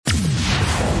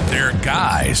They're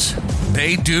guys.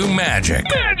 They do magic.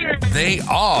 They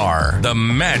are the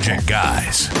Magic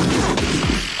Guys.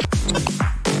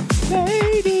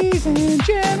 Ladies and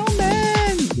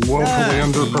gentlemen, woefully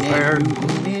underprepared.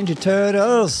 Ninja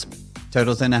Turtles.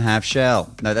 Turtles in a half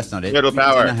shell. No, that's not it. Turtle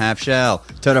Turtles power. in a half shell.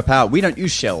 Turtle power. We don't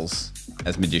use shells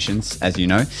as magicians, as you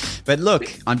know. But look,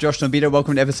 I'm Josh Nobita.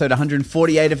 Welcome to episode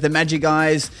 148 of the Magic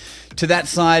Guys. To that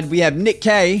side, we have Nick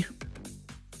Kay.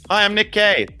 Hi, I'm Nick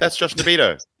Kay. That's Josh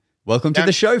DeVito. Welcome to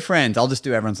the show, friends. I'll just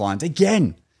do everyone's lines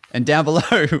again. And down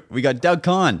below, we got Doug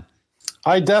Kahn.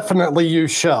 I definitely use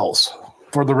shells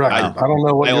for the record. I don't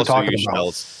know what I you're also talking use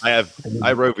about. shells.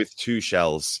 I rode with 2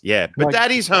 shells. Yeah, but Like-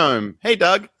 Daddy's home. Hey,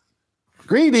 Doug.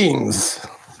 Greetings.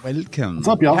 Welcome. What's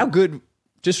up, y'all? How good,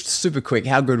 just super quick,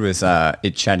 how good was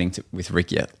it chatting with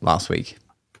Rick last week?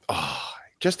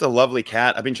 Just a lovely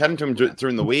cat. I've been chatting to him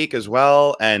during the week as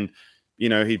well, and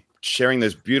he sharing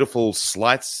those beautiful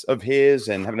slides of his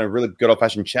and having a really good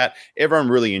old-fashioned chat. Everyone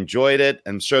really enjoyed it,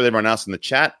 and so everyone else in the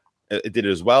chat it did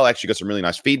it as well. Actually got some really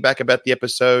nice feedback about the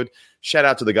episode. Shout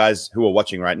out to the guys who are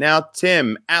watching right now.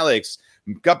 Tim, Alex,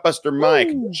 Gutbuster Mike,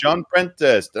 John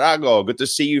Prentice, Drago, good to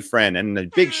see you, friend. And a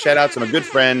big shout out to my good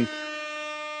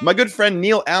friend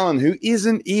Neil Allen, who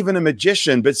isn't even a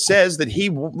magician, but says that he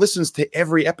listens to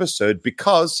every episode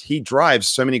because he drives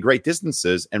so many great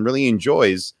distances and really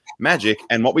enjoys magic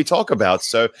and what we talk about.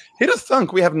 So hit a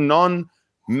thunk. We have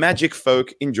non-magic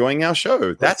folk enjoying our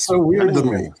show. That's so weird to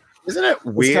me. Isn't it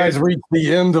This weird? guy's reached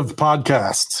the end of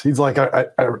podcasts. He's like,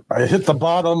 I hit the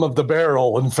bottom of the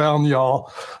barrel and found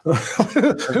y'all.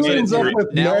 Who ends up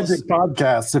with magic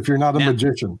podcasts if you're not a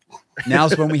magician?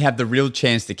 Now's when we have the real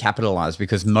chance to capitalize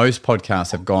because most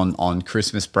podcasts have gone on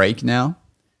Christmas break now.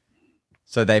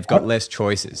 So they've got less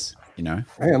choices, Man,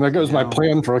 there goes my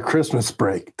plan for a Christmas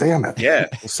break. Damn it. Yeah.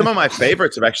 Well, some of my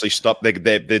favorites have actually stopped.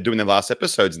 They're doing their last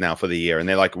episodes now for the year. And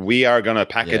they're like, we are going to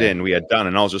pack it in. We are done.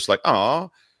 And I was just like,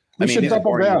 oh. We should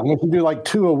double down. We can do like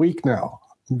 2 a week now.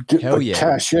 Get Hell the yeah.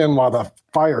 cash in while the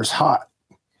fire's hot.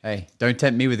 Hey, don't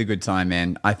tempt me with a good time,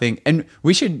 man. I think, and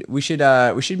we should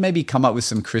maybe come up with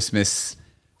some Christmas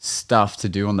stuff to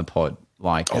do on the pod.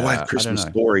 Like, I have Christmas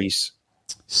stories.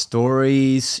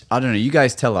 Stories. I don't know. You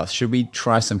guys tell us. Should we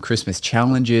try some Christmas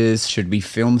challenges? Should we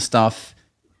film stuff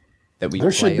that we?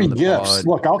 There should play be on the gifts. pod?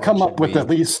 Look, I'll come up with we- at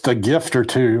least a gift or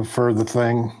 2 for the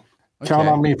thing. Count Okay.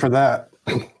 on me for that.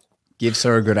 Gifts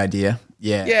are a good idea.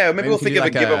 Yeah. Yeah, maybe we'll we think could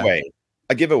of do a giveaway.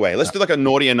 A giveaway. Let's do like a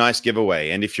naughty or nice giveaway.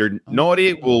 And if you're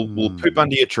naughty, we'll poop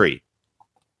under your tree.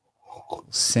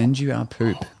 Send you our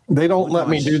poop. They don't let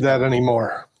me do that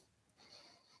anymore.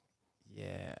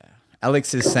 Yeah.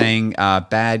 Alex is saying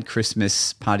bad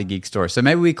Christmas party gig story. So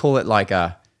maybe we call it like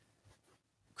a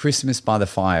Christmas by the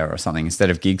fire or something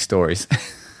instead of gig stories.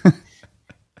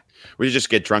 We should just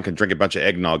get drunk and drink a bunch of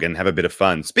eggnog and have a bit of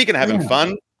fun. Speaking of having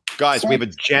fun, guys, we have a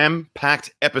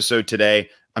jam-packed episode today.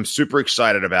 I'm super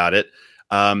excited about it.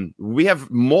 We have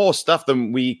more stuff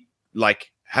than we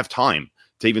have time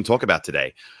to even talk about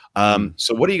today.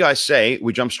 So what do you guys say?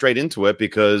 We jump straight into it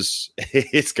because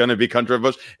it's going to be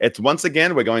controversial. It's once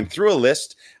again, we're going through a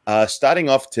list, starting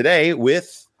off today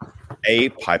with a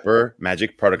Piper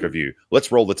Magic product review.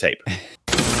 Let's roll the tape.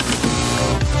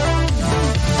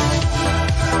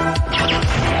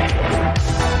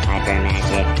 Piper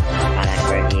Magic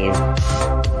product review.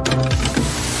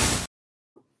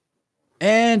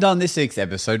 And on this week's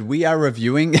episode, we are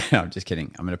reviewing. No, I'm just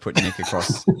kidding. I'm going to put Nick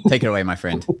across. Take it away, my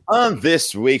friend. On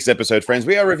this week's episode, friends,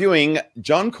 we are reviewing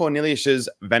John Cornelius's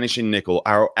Vanishing Nickel,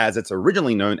 as it's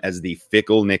originally known as the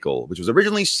Fickle Nickel, which was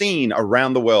originally seen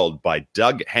around the world by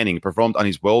Doug Henning, performed on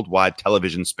his worldwide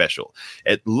television special.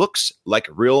 It looks like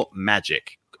real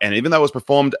magic. And even though it was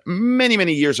performed many,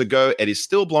 many years ago, it is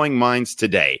still blowing minds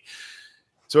today.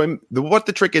 So what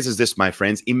the trick is this, my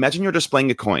friends. Imagine you're displaying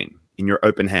a coin in your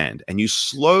open hand, and you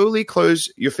slowly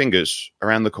close your fingers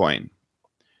around the coin.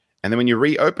 And then when you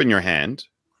reopen your hand,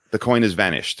 the coin has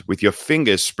vanished with your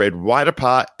fingers spread wide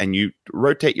apart, and you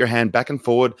rotate your hand back and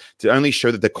forward to only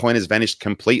show that the coin has vanished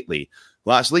completely.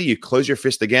 Lastly, you close your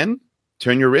fist again,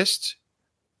 turn your wrist,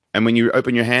 and when you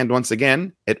open your hand once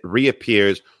again, it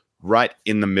reappears right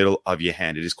in the middle of your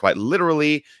hand. It is quite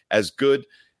literally as good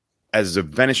as a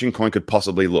vanishing coin could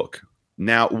possibly look.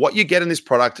 Now, what you get in this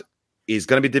product is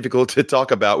going to be difficult to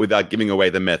talk about without giving away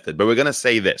the method, but we're going to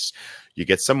say this. You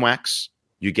get some wax,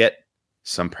 you get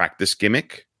some practice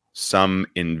gimmick, some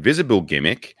invisible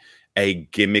gimmick, a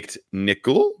gimmicked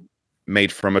nickel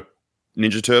made from a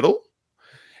Ninja Turtle,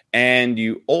 and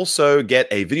you also get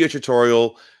a video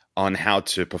tutorial on how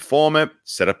to perform it,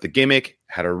 set up the gimmick,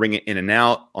 how to ring it in and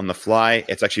out on the fly.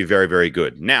 It's actually very, very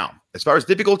good. Now, as far as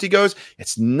difficulty goes,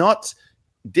 it's not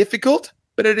difficult,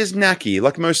 but it is knacky,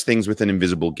 like most things with an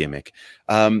invisible gimmick.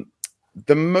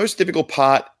 The most difficult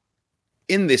part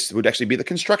in this would actually be the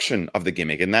construction of the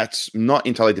gimmick, and that's not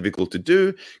entirely difficult to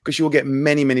do because you will get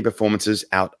many, many performances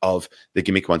out of the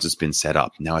gimmick once it's been set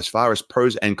up. Now, as far as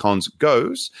pros and cons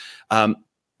goes,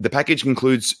 the package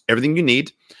includes everything you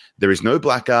need. There is no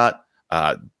black art,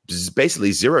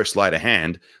 basically zero sleight of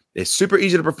hand. It's super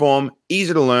easy to perform,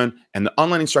 easy to learn, and the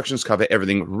online instructions cover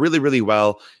everything really, really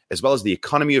well, as well as the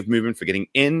economy of movement for getting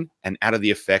in and out of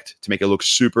the effect to make it look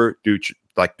super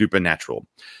duper natural.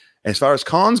 As far as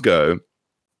cons go,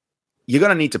 you're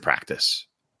going to need to practice.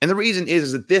 And the reason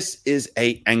is that this is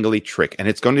a angly trick, and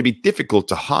it's going to be difficult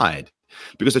to hide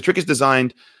because the trick is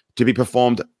designed to be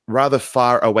performed rather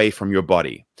far away from your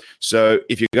body. So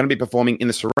if you're going to be performing in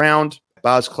the surround,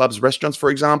 bars, clubs, restaurants, for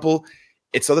example,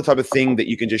 it's not the type of thing that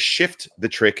you can just shift the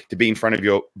trick to be in front of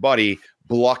your body,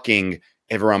 blocking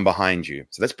everyone behind you.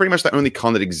 So that's pretty much the only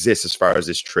con that exists as far as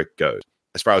this trick goes.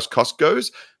 As far as cost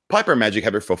goes, Piper Magic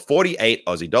have it for 48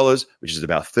 Aussie dollars, which is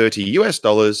about 30 US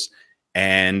dollars.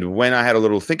 And when I had a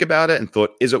little think about it and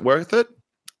thought, is it worth it?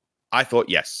 I thought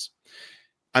yes.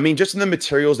 I mean, just in the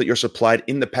materials that you're supplied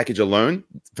in the package alone,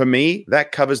 for me,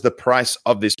 that covers the price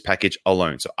of this package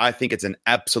alone. So I think it's an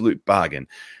absolute bargain.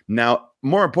 Now,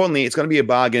 more importantly, it's going to be a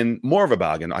bargain, more of a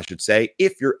bargain, I should say,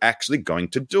 if you're actually going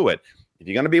to do it. If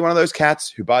you're going to be one of those cats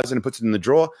who buys it and puts it in the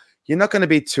drawer, you're not going to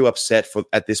be too upset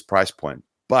at this price point.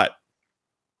 But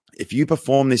if you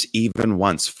perform this even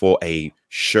once for a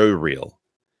show reel,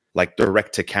 like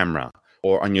direct to camera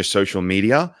or on your social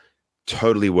media,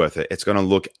 totally worth it. It's going to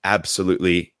look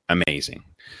absolutely amazing.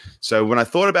 So when I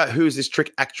thought about who is this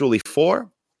trick actually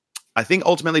for, I think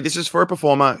ultimately this is for a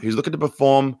performer who's looking to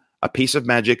perform a piece of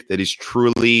magic that is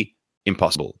truly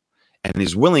impossible and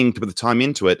is willing to put the time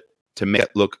into it to make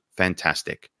it look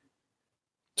fantastic.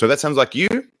 So that sounds like you.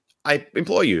 I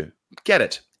implore you, get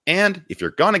it. And if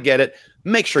you're going to get it,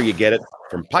 make sure you get it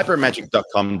from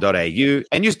pipermagic.com.au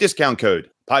and use discount code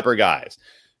PiperGuys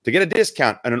to get a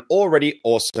discount on an already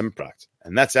awesome product.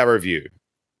 And that's our review.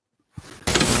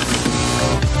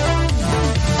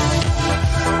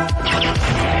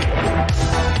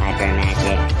 Piper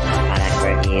Magic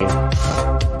product review.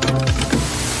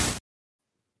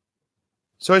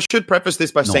 So I should preface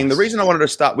this by saying the reason I wanted to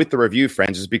start with the review,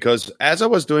 friends, is because as I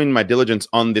was doing my diligence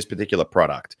on this particular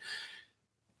product,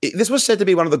 this was said to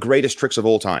be one of the greatest tricks of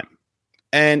all time.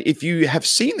 And if you have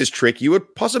seen this trick, you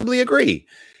would possibly agree.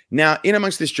 Now, in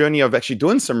amongst this journey of actually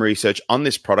doing some research on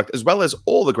this product, as well as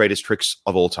all the greatest tricks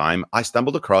of all time, I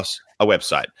stumbled across a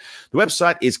website. The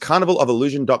website is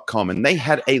carnivalofillusion.com, and they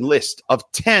had a list of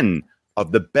 10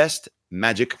 of the best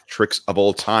magic tricks of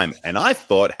all time. And I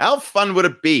thought, how fun would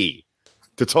it be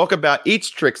to talk about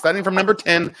each trick, starting from number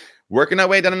 10, working our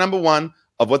way down to number 1,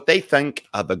 of what they think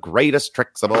are the greatest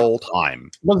tricks of all time.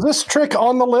 Was this trick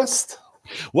on the list?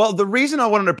 Well, the reason I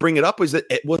wanted to bring it up was that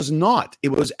it was not. It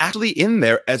was actually in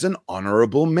there as an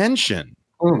honorable mention.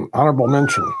 Honorable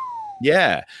mention.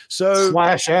 Yeah. So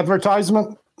 /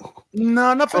 advertisement?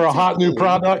 No, not for a hot new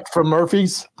product from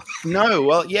Murphy's. No.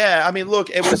 Well, yeah. I mean,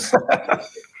 look, it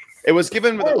was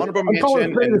given with an honorable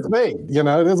mention. It's made. You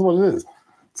know, it is what it is.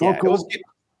 It's all cool.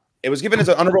 It was given as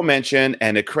an honorable mention,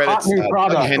 and it credits hot new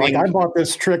product. Like I bought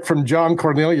this trick from John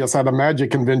Cornelius at a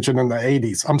magic convention in the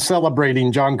 80s. I'm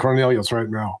celebrating John Cornelius right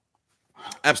now.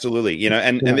 Absolutely. You know,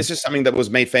 and this is something that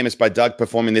was made famous by Doug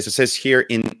performing this. It says here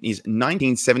in his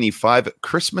 1975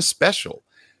 Christmas special.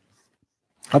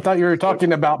 I thought you were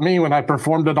talking about me when I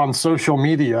performed it on social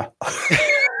media.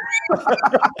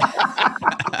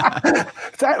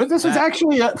 This was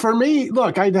actually for me.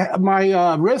 Look,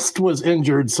 my wrist was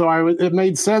injured, so it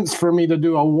made sense for me to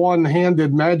do a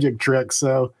one-handed magic trick.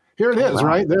 So here it is. Wow.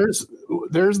 Right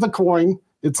there's the coin.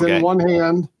 It's in one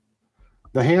hand.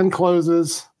 The hand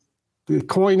closes. The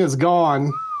coin is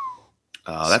gone.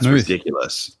 Oh, that's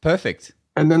ridiculous! Perfect.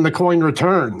 And then the coin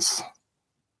returns.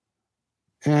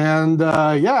 And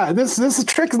this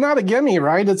trick's not a gimme,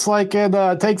 right? It's like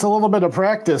it takes a little bit of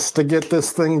practice to get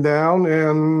this thing down.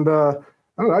 And I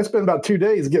don't know, I spent about 2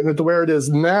 days getting it to where it is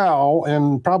now,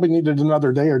 and probably needed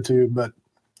another day or two. But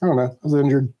I don't know, I was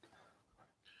injured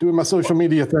doing my social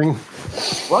media thing.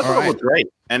 Well, I thought it was great.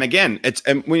 And again, it's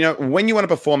when you want to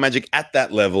perform magic at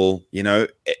that level, you know,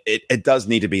 it does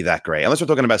need to be that great. Unless we're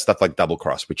talking about stuff like Double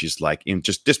Cross, which is like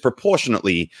just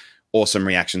disproportionately awesome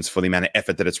reactions for the amount of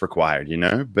effort that it's required, you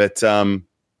know. But so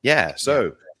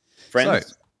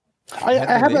friends, I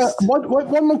have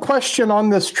one more question on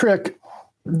this trick.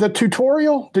 The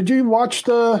tutorial, did you watch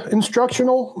the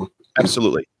instructional?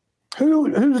 Absolutely.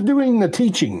 Who's doing the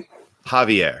teaching?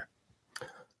 Javier.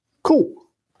 Cool.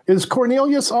 Is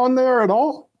Cornelius on there at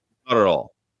all? Not at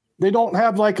all. They don't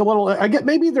have like a little. I get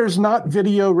maybe there's not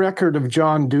video record of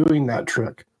John doing that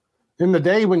trick. In the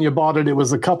day when you bought it, it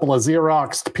was a couple of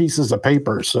Xeroxed pieces of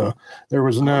paper, so there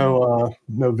was no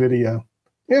video.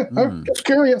 Yeah, I'm just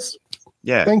curious.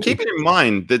 Yeah, keep it in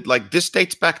mind that like this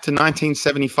dates back to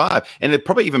 1975, and it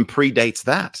probably even predates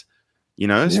that.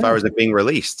 As far as it being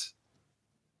released.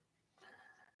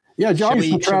 Yeah, John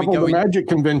used to travel to magic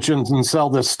conventions and sell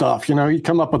this stuff. He'd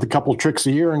come up with a couple tricks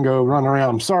a year and go run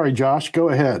around. Sorry, Josh, go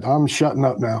ahead. I'm shutting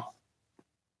up now.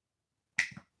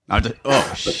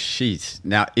 Jeez.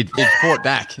 Now, it fought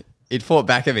back. It fought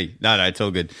back at me. No, it's all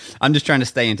good. I'm just trying to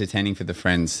stay entertaining for the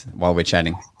friends while we're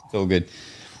chatting. It's all good.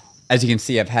 As you can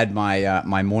see, I've had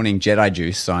my morning Jedi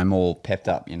juice, so I'm all pepped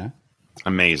up,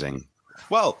 Amazing.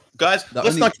 Well, guys,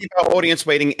 let's not keep our audience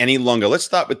waiting any longer. Let's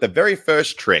start with the very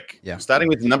first trick, starting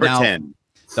with number 10.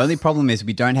 The only problem is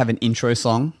we don't have an intro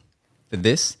song for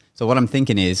this. So what I'm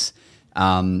thinking is,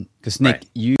 because Nick,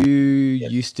 you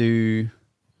used to...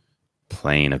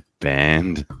 play in a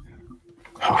band.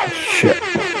 Oh, shit.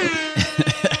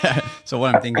 So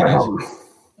what I'm thinking is,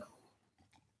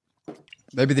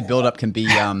 maybe the build-up can be,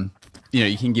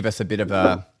 you can give us a bit of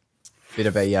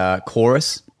a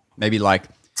chorus, maybe like...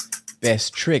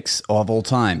 best tricks of all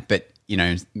time, but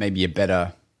maybe a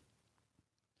better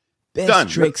best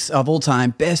tricks of all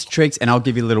time, best tricks, and I'll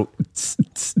give you a little.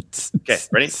 Okay,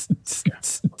 ready?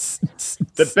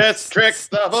 The best tricks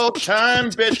of all time,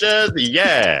 bitches.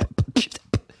 Yeah.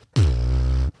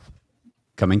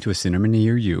 Coming to a cinema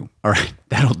near you. All right,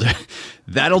 that'll do.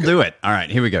 That'll do it. All right,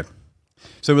 here we go.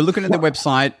 So we're looking at the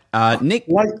website. Nick,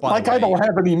 I don't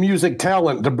have any music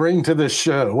talent to bring to this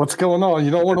show. What's going on?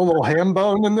 You don't want a little ham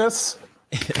bone in this?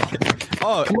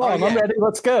 Come on, I'm ready.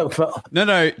 Let's go.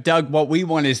 No, Doug. What we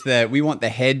want is we want the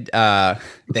head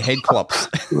clops.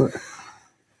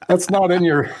 That's not in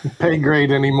your pay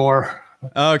grade anymore.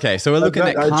 Okay, so we're looking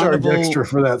at Carnival. I charge extra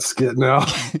for that skit now.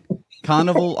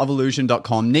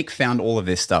 CarnivalOfIllusion.com. Nick found all of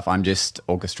this stuff. I'm just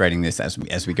orchestrating this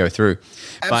as we go through.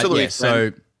 Absolutely.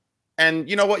 But And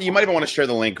you know what? You might even want to share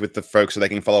the link with the folks so they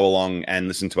can follow along and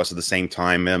listen to us at the same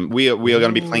time. We are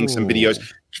going to be playing some videos.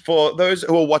 For those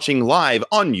who are watching live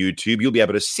on YouTube, you'll be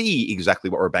able to see exactly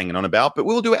what we're banging on about, but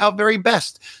we'll do our very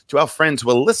best to our friends who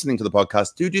are listening to the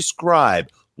podcast to describe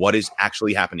what is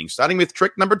actually happening, starting with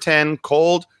trick number 10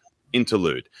 called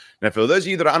Interlude. Now, for those of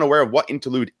you that are unaware of what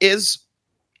Interlude is,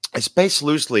 it's based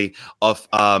loosely of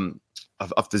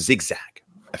the zigzag,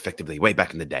 effectively, way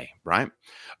back in the day, right?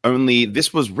 Only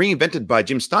this was reinvented by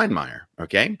Jim Steinmeier,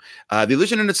 okay? The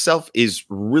illusion in itself is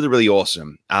really, really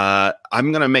awesome.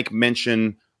 I'm going to make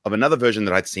mention of another version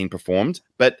that I'd seen performed,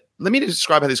 but let me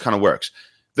describe how this kind of works.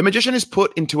 The magician is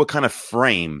put into a kind of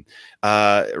frame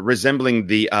resembling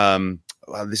the,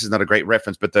 this is not a great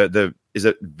reference, but is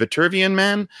it Vitruvian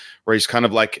Man? Where he's kind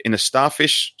of like in a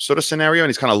starfish sort of scenario and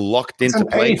he's kind of locked into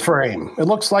place. It's an A frame. It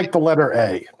looks like the letter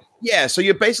A. Yeah, so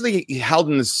you're basically held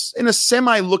in a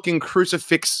semi-looking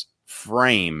crucifix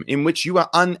frame in which you are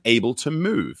unable to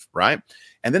move, right?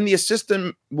 And then the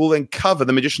assistant will then cover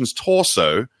the magician's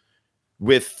torso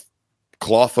with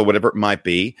cloth or whatever it might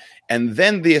be, and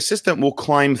then the assistant will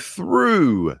climb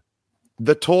through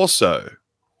the torso,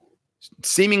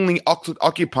 seemingly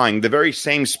occupying the very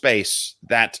same space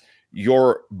that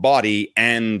your body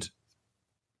and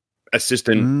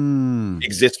assistant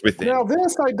exists within. Now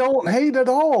this I don't hate at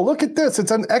all. Look at this.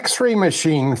 It's an x-ray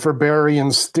machine for Barry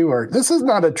and Stewart. This is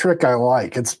not a trick I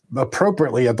like. It's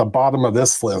appropriately at the bottom of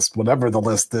this list. Whatever the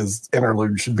list is,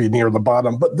 Interlude should be near the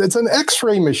bottom. But it's an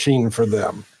x-ray machine for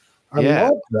them. I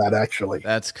love that, actually.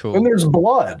 That's cool. And there's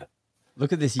blood.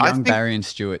 Look at this young Barry and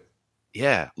Stewart.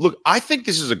 Yeah. Look, I think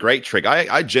this is a great trick.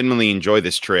 I genuinely enjoy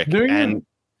this trick. Do you? And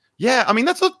yeah, I mean,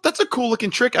 that's a cool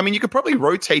looking trick. I mean, you could probably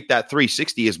rotate that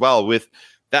 360 as well with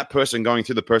that person going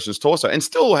through the person's torso and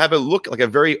still have it look like a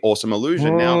very awesome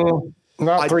illusion. Now,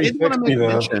 not 360 though.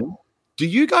 Mention, do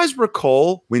you guys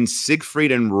recall when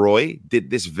Siegfried and Roy did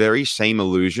this very same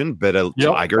illusion, but a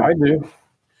tiger? I do.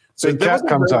 So the cat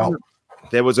comes out.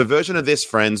 There was a version of this,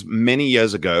 friends, many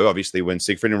years ago, obviously, when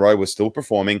Siegfried and Roy were still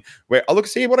performing, where, oh, look,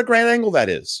 see what a great angle that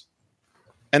is.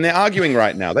 And they're arguing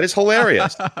right now. That is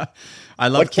hilarious. I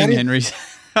love King Henry's.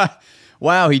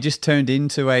 Wow, he just turned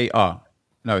into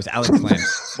no, it's Alex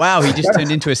Lance. Wow, he just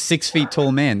turned into a 6 feet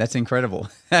tall man. That's incredible.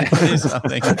 That is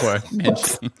something worth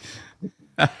mentioning.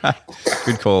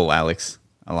 Good call, Alex.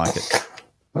 I like it.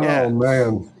 Yeah. Oh,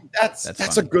 man.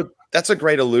 That's a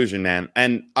great illusion, man.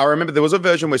 And I remember there was a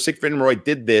version where Siegfried and Roy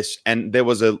did this, and there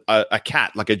was a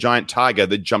cat, like a giant tiger,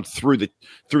 that jumped through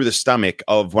the stomach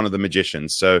of one of the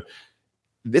magicians. So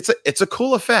it's a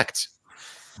cool effect.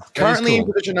 Currently in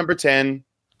position number 10.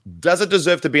 Does it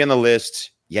deserve to be on the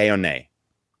list? Yay or nay?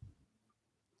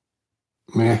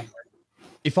 Meh.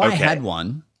 If I Okay. had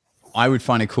one, I would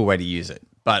find a cool way to use it.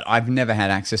 But I've never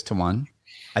had access to one.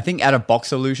 I think out of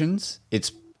box illusions,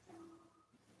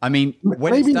 when Maybe-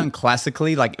 it's done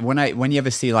classically, like when you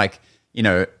ever see like,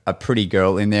 a pretty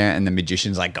girl in there and the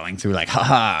magician's like going through like,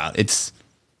 haha,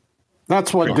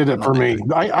 That's what did it for me.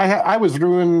 I was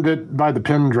ruined it by the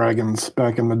Pendragons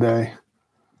back in the day.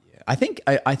 I think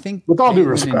With all due Caitlin and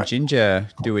respect. Ginger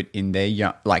do it in their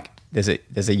young, like there's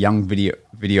a young video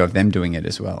of them doing it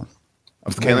as well.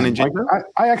 Kalen and Like, Ginger?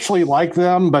 I actually like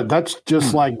them, but that's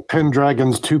just like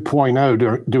Pendragons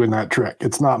 2.0 doing that trick.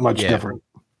 It's not much Yeah. different.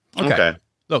 Okay.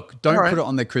 Look, don't All right. put it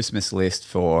on the Christmas list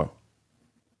for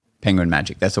Penguin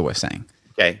Magic. That's all we're saying.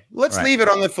 Okay. Let's Right. leave it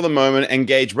on there for the moment and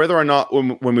gauge whether or not,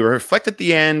 when we reflect at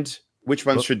the end, which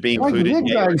ones should be Like included.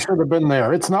 Zigzag should have been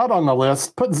there. It's not on the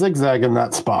list. Put Zigzag in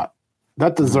that spot.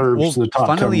 That deserves Well, the top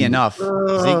funnily 10. enough,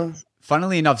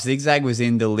 Zigzag was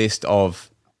in the list of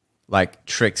like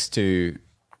tricks to Be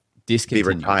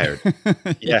discontinue. retired.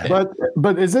 Yeah.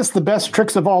 But is this the best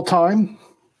tricks of all time?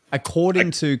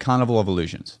 According to Carnival of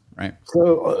Illusions, right?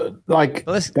 So,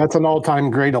 let's- that's an all-time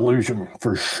great illusion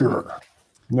for sure.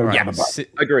 No doubt about it. Si-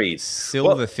 Agreed.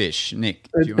 Silverfish, Nick.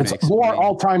 Do you want to It's more explain?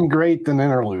 all-time great than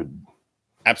Interlude.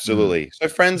 Absolutely. So,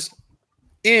 friends,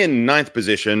 in ninth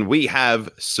position, we have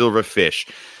Silverfish.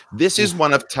 This is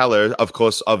one of Teller, of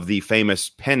course, of the famous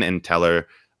Penn and Teller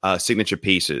signature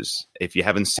pieces. If you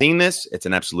haven't seen this, it's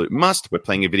an absolute must. We're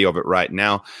playing a video of it right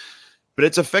now. But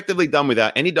it's effectively done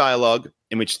without any dialogue,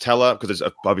 in which Teller, because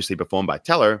it's obviously performed by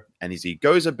Teller, and as he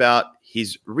goes about,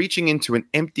 he's reaching into an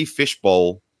empty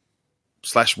fishbowl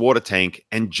 / water tank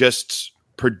and just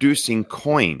producing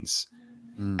coins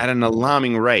at an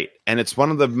alarming rate. And it's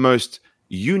one of the most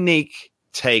unique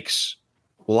takes,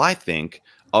 well, I think,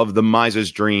 of the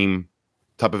Miser's Dream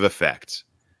type of effect.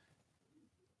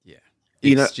 Yeah.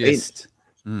 You know, It's just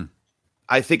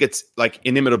I think it's like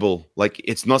inimitable. Like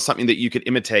it's not something that you could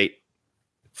imitate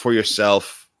for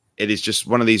yourself. It is just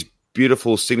one of these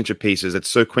beautiful signature pieces that's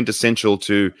so quintessential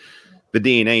to the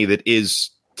DNA that is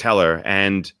Teller.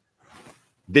 And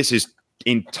this is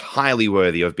entirely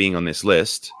worthy of being on this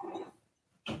list.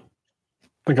 I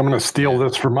think I'm going to steal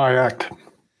this for my act.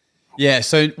 Yeah,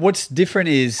 so what's different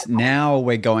is now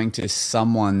we're going to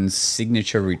someone's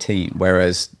signature routine,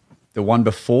 whereas the one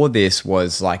before this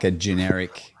was like a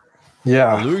generic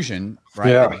Yeah. illusion, right?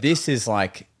 Yeah. But this is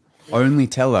like only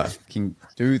Teller can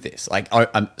do this. Like,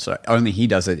 I'm sorry, only he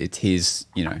does it. It's his,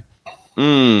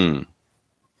 Mm.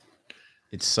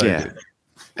 it's so Yeah. good.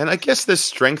 And I guess there's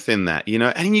strength in that,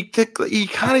 and you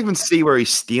can't even see where he's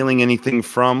stealing anything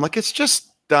from. Like it's just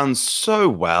done so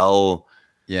well.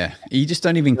 Yeah, you just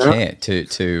don't even care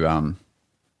to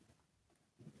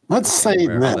Let's say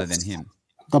where other this. than him.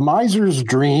 The Miser's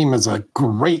Dream is a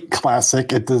great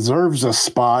classic. It deserves a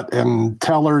spot, and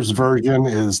Teller's version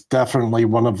is definitely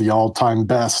one of the all-time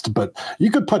best. But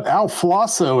you could put Al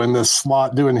Flosso in this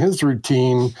slot doing his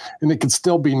routine, and it could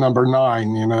still be number 9,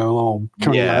 a little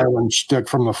Coney Yeah. Island shtick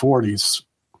from the 40s.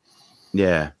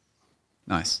 Yeah.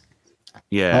 Nice.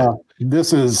 Yeah.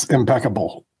 This is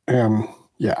impeccable. And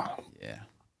yeah. Yeah.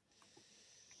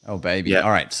 Oh baby. Yeah.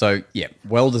 All right. So yeah,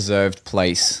 well deserved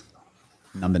place,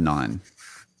 number 9.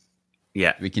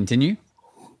 Yeah. We continue.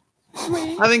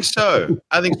 I think so.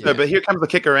 But here comes the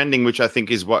kicker ending, which I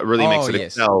think is what really makes Oh, it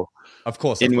yes. excel. Of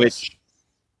course. In of course. which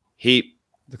he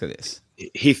Look at this.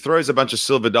 throws a bunch of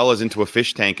silver dollars into a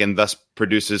fish tank and thus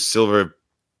produces silver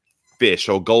fish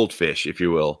or goldfish, if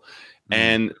you will.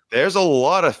 And there's a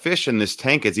lot of fish in this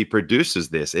tank as he produces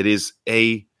this. It is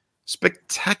a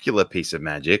spectacular piece of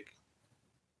magic.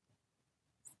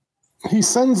 He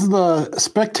sends the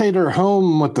spectator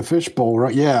home with the fishbowl,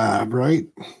 right? Yeah, right.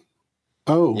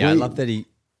 Oh, Yeah, I wait. love that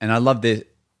I love this.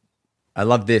 I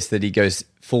love this that he goes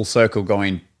full circle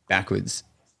going backwards.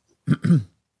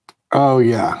 Oh,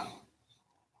 yeah.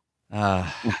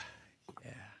 Yeah.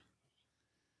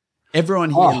 Everyone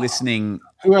here Oh, listening,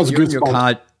 Who has if you're in your goosebumps?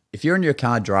 car, if you're in your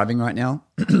car driving right now,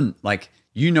 like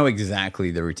you know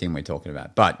exactly the routine we're talking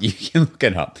about, but you can look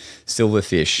it up.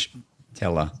 Silverfish,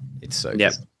 Teller. It's so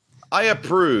Yep. good. I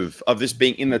approve of this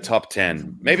being in the top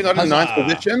 10. Maybe not in the 9th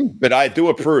position, but I do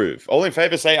approve. All in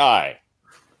favor, say aye.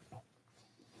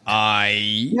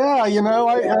 Yeah,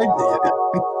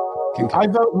 I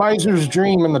vote Miser's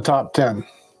Dream in the top 10.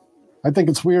 I think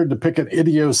it's weird to pick an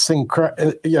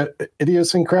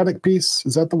idiosyncratic piece.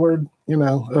 Is that the word?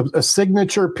 A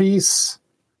signature piece.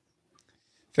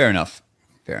 Fair enough.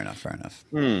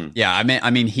 Yeah, I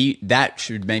mean, that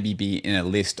should maybe be in a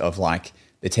list of like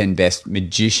the 10 best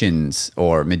magicians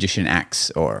or magician acts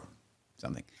or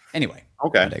something. Anyway, I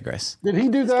Okay. digress. Did he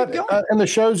do that keep going. in the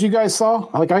shows you guys saw?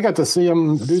 Like, I got to see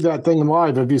him do that thing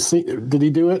live. Have you seen? Did he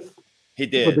do it? He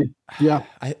did. Yeah.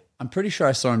 I'm pretty sure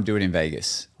I saw him do it in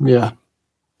Vegas. Yeah.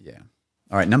 Yeah.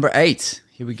 All right, number 8.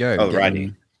 Here we go. Alrighty.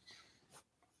 Getting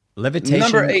Levitation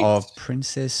Number 8. of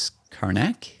Princess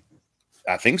Karnak.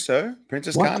 I think so.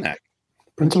 Princess What? Karnak.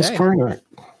 Princess Okay. Karnak.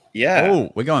 Yeah.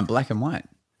 Oh, we're going black and white.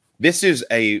 This is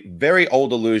a very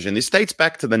old illusion. This dates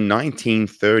back to the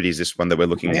 1930s, this one that we're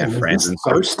looking Man, at, is friends. this And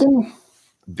so Thurston?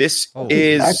 this Oh.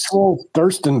 is Actual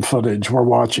Thurston footage we're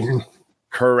watching.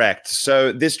 correct.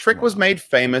 So this trick was made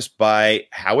famous by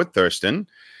Howard Thurston,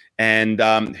 and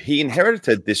he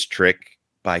inherited this trick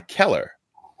by Keller.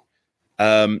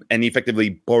 And he effectively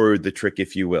borrowed the trick,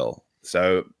 if you will.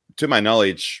 So to my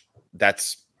knowledge,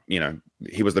 that's,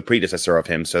 he was the predecessor of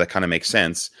him. So that kind of makes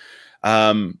sense.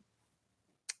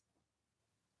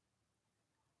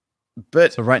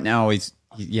 But So right now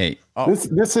yeah. Oh,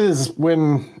 This is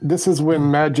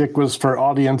when magic was for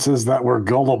audiences that were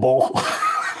gullible.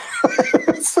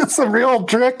 Is this a real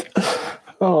trick?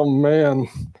 Oh man.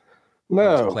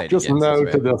 No, played just again, no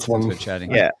since to we're- this since one. we're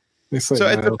chatting. yeah. They say So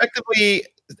it's no. effectively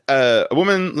a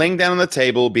woman laying down on the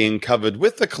table, being covered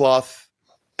with the cloth.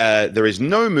 There is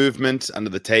no movement under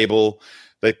the table.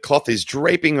 The cloth is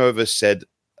draping over said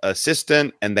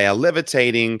assistant, and they are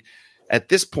levitating. At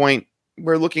this point,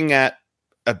 we're looking at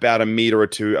about a meter or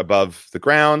two above the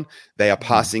ground. They are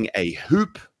passing a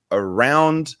hoop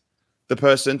around the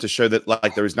person to show that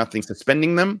like there is nothing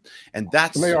suspending them, and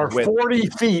that's And they are where- 40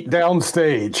 feet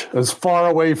downstage, as far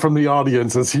away from the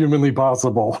audience as humanly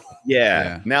possible.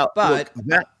 yeah. Now, But look,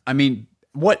 that I mean,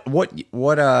 what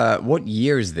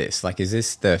year is this? Like, is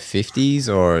this the 50s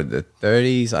or the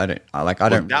 30s? I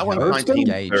don't. that one's know.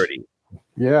 1930.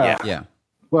 Yeah. Yeah.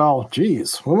 Well,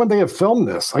 geez, when would they have filmed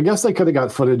this? I guess they could have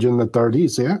got footage in the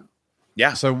 30s. Yeah.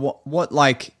 Yeah. So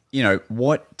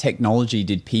what technology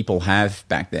did people have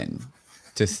back then?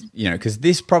 Because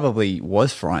this probably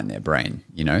was frying their brain,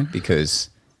 because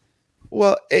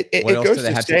Well, it what else goes do they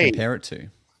to have to say. compare it to?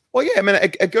 Well, yeah, I mean,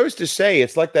 it goes to say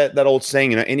it's like that old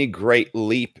saying, any great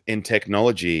leap in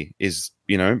technology is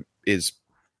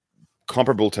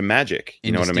comparable to magic.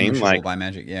 You know what I mean? Indistinguishable Like, by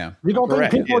magic, yeah. You don't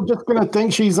Correct. think people are just going to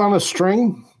think she's on a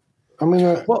string? I mean,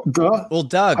 duh. Well,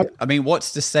 Doug, I mean,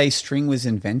 what's to say string was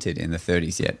invented in the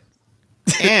 30s yet?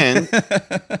 and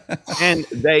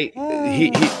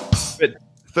but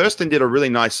Thurston did a really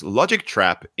nice logic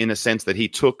trap in a sense that he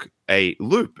took a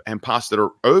loop and passed it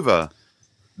over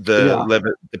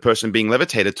the person being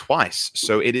levitated twice.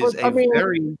 So it is But, I mean-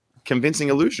 very convincing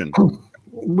illusion.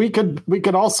 We could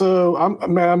also.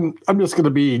 I'm just going to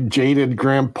be jaded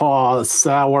grandpa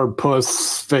sour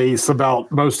puss face about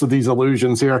most of these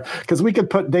illusions here, because we could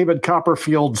put David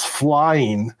Copperfield's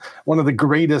Flying, one of the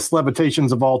greatest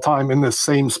levitations of all time, in this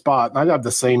same spot. I'd have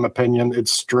the same opinion.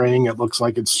 It's string. It looks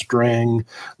like it's string.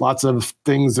 Lots of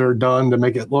things are done to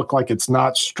make it look like it's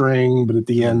not string, but at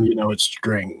the end, it's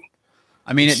string.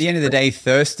 I mean, at the end of the day,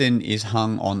 Thurston is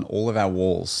hung on all of our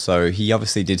walls, so he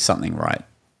obviously did something right.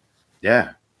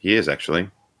 Yeah, he is actually.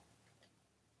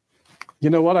 You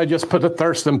know what? I just put a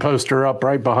Thurston poster up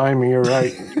right behind me. You're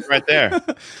right. Right there.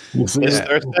 You see There's that?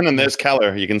 Thurston and there's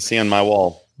Keller. You can see on my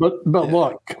wall. But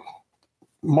look,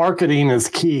 marketing is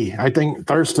key. I think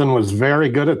Thurston was very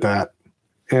good at that,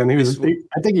 and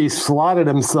I think he slotted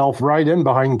himself right in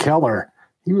behind Keller.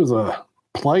 He was a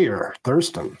player,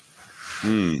 Thurston.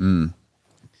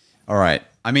 All right.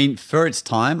 I mean, for its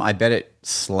time, I bet it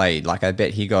slayed. Like, I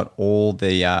bet he got all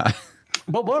the...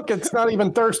 But look, it's not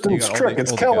even Thurston's You got all trick. the-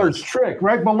 It's all the Keller's girls. trick.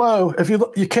 Right below, if you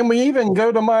look, can we even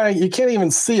go to my? You can't even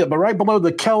see it, but right below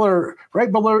the Keller,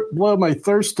 right below my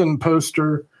Thurston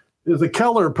poster is a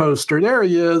Keller poster. There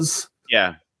he is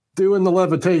Yeah. doing the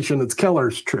levitation. It's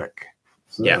Keller's trick.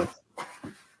 So, Yeah.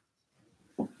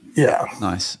 yeah.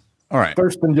 Nice. All right.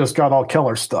 Thurston just got all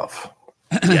Keller stuff.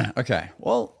 Okay.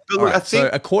 Well, But all look, right. I think- so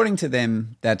according to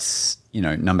them, that's,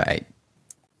 number 8.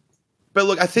 But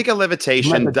look, I think a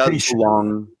levitation does Levitation.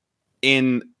 belong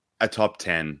in a top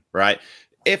 10, right?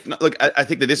 If not, look, I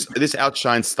think that this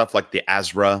outshines stuff like the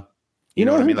Azra. You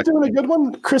know what I who's mean? Like, doing a good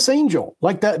one? Chris Angel.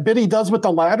 Like that bit he does with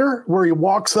the ladder, where he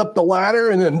walks up the ladder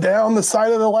and then down the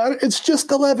side of the ladder. It's just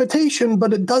a levitation,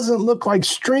 but it doesn't look like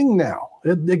string now.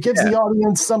 It gives the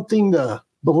audience something to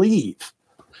believe.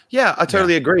 yeah, I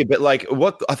totally agree. But like,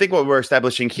 what we're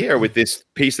establishing here with this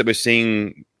piece that we're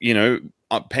seeing,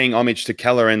 paying homage to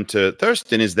Keller and to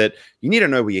Thurston, is that you need to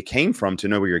know where you came from to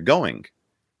know where you're going.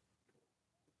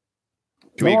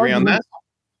 Can we No agree on argument.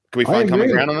 that? Can we I find common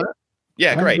agree. ground on that?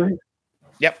 Yeah, I great. agree.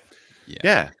 Yep. Yeah.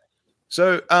 Yeah.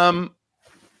 So,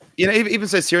 even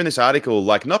says here in this article,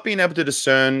 like not being able to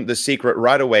discern the secret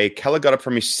right away, Keller got up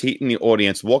from his seat in the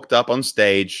audience, walked up on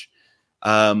stage,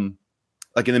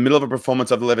 like in the middle of a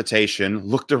performance of the levitation,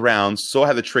 looked around, saw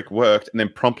how the trick worked, and then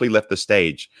promptly left the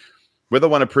stage. Whether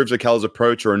one approves of Keller's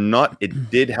approach or not, it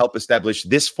did help establish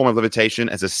this form of levitation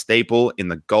as a staple in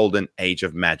the golden age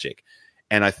of magic.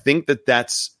 And I think that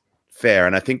that's fair.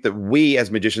 And I think that we as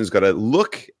magicians got to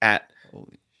look at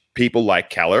people like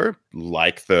Keller,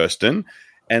 like Thurston,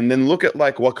 and then look at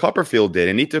like what Copperfield did.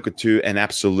 And he took it to an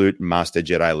absolute master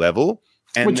Jedi level.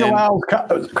 And which then, allows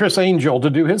Chris Angel to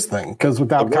do his thing, because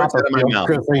without Copperfield,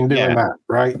 Chris ain't doing that,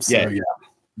 right? So,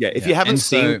 yeah. If you haven't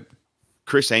seen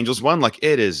Chris Angel's one, like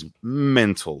it is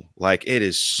mental. Like it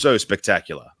is so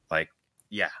spectacular. Like,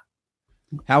 yeah.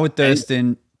 Howard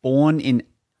Thurston, born in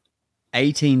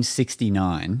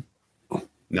 1869.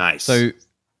 Nice. So,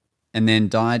 and then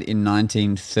died in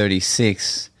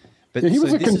 1936. But he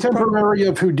was a contemporary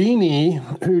of Houdini,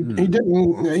 he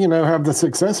didn't, have the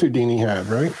success Houdini had,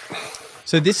 right?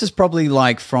 So this is probably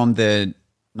like from the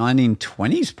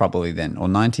 1920s probably then, or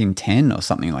 1910 or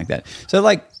something like that. So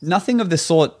like nothing of the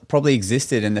sort probably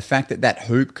existed, and the fact that that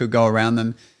hoop could go around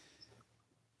them,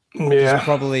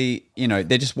 probably,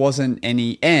 there just wasn't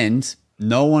any, and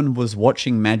no one was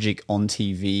watching magic on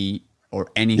TV or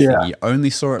anything. Yeah. You only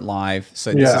saw it live.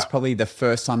 So this is probably the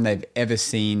first time they've ever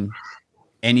seen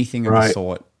anything of the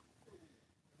sort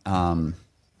in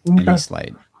East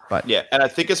Slade. But yeah, and I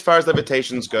think as far as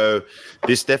levitations go,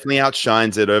 this definitely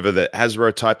outshines it over the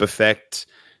Hasbro type effect,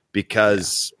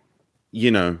 because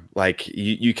you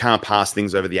can't pass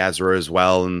things over the Hasbro as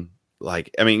well. And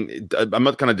like, I mean, I'm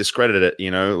not going to discredit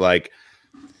it, like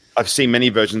I've seen many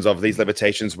versions of these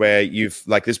levitations where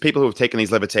there's people who have taken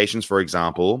these levitations, for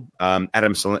example,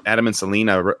 Adam and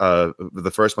Selena,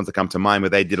 the first ones that come to mind, where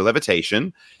they did a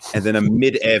levitation and then a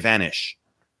mid-air vanish.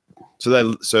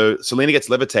 So Selena gets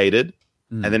levitated,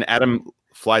 and then Adam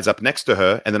flies up next to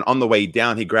her, and then on the way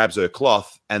down, he grabs her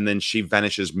cloth, and then she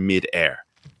vanishes mid-air.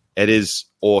 It is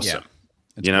awesome.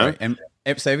 Yeah, and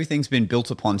so everything's been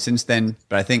built upon since then.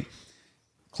 But I think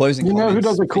closing. You know who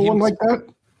does a cool one like that?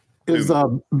 Is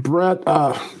Brett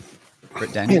Daniels.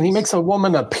 And he makes a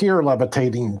woman appear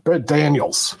levitating. Brett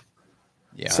Daniels.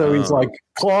 Yeah. So he's like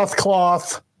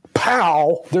cloth,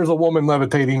 pow! There's a woman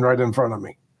levitating right in front of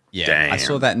me. Yeah, damn. I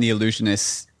saw that in The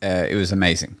Illusionist. It was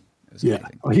amazing. Amazing.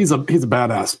 He's a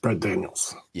badass, Brett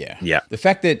Daniels. Yeah. The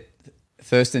fact that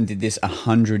Thurston did this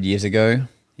 100 years ago,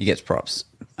 he gets props.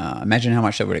 Imagine how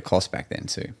much that would have cost back then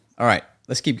too. All right,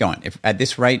 let's keep going. If at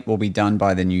this rate, we'll be done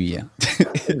by the new year.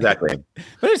 Exactly.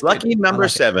 Lucky number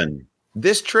 7.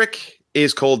 This trick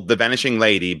is called the Vanishing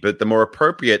Lady, but the more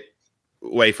appropriate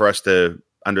way for us to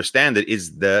understand it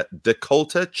is the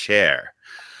Decolta chair.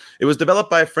 It was developed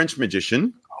by a French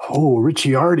magician. Oh,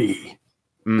 Ricciardi.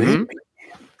 Mm-hmm.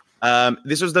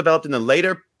 This was developed in the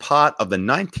later part of the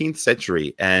 19th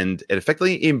century, and it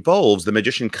effectively involves the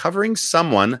magician covering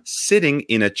someone sitting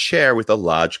in a chair with a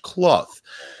large cloth.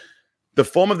 The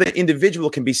form of the individual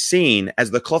can be seen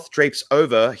as the cloth drapes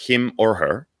over him or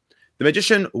her. The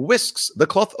magician whisks the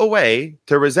cloth away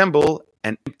to resemble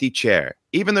an empty chair.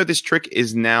 Even though this trick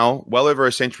is now well over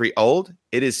a century old,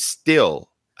 it is still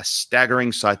a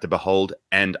staggering sight to behold,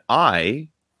 and I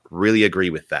really agree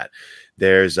with that.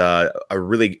 There's a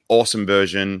really awesome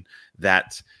version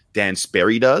that Dan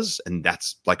Sperry does, and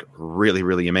that's like really,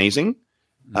 really amazing.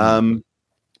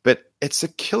 But it's a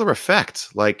killer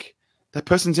effect. Like that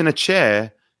person's in a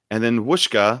chair, and then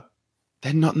whooshka,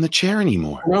 they're not in the chair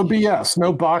anymore. No BS,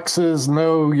 no boxes,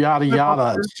 no yada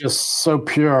yada. It's just so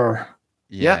pure.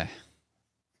 Yeah.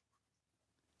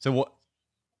 So what?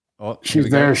 Oh, she's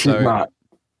there. She's not.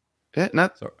 Yeah,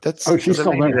 that's. Oh, she's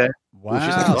still there.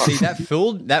 Wow. See,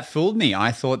 that fooled me.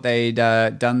 I thought they'd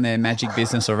done their magic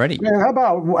business already. Man, how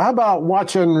about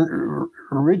watching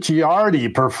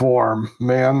Ricciardi perform?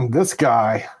 Man, this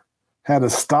guy had a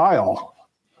style.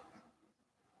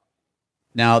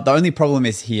 Now, the only problem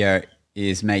is,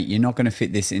 mate, you're not going to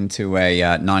fit this into a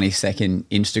 90-second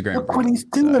Instagram. Look what he's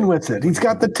doing with it. He's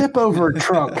got the tip over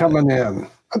trunk coming in.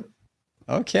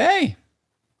 Okay.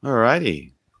 All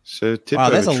righty. So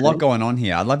there's a lot going on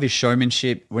here. I love his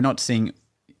showmanship. We're only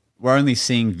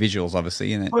seeing visuals,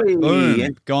 obviously, and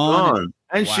boom, gone.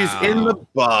 And she's in the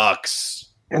box.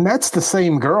 And that's the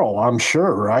same girl, I'm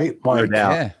sure, right? Like, no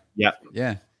doubt.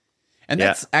 Yeah. And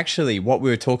that's actually what we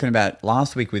were talking about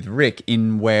last week with Rick,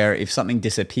 in where if something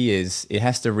disappears, it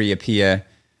has to reappear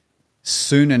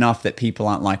soon enough that people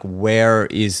aren't like, where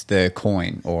is the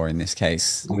coin? Or in this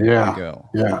case, the girl.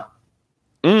 Yeah.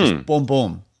 Just boom,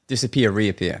 boom. Disappear,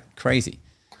 reappear. Crazy.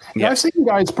 Yeah, I've seen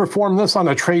guys perform this on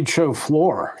a trade show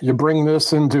floor. You bring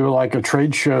this into like a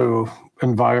trade show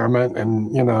environment,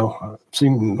 and I've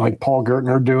seen like Paul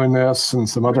Gertner doing this and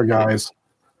some other guys.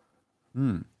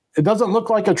 It doesn't look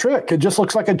like a trick. It just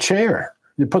looks like a chair.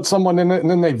 You put someone in it and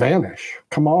then they vanish.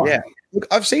 Come on. Yeah. Look,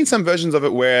 I've seen some versions of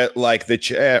it where like the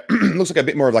chair looks like a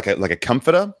bit more of like a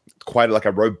comforter, quite like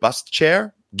a robust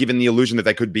chair, given the illusion that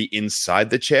they could be inside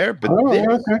the chair.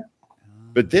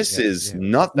 But this is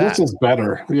not that. This is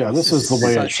better. Yeah, this is the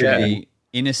way it should be.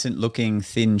 Innocent looking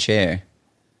thin chair.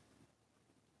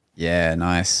 Yeah,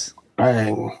 nice.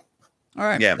 Bang. All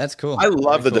right, yeah, that's cool. I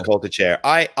love the Dakota chair.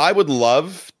 I would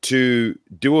love to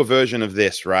do a version of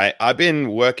this, right? I've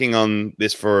been working on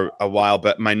this for a while,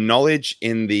 but my knowledge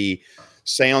in the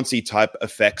seance-y type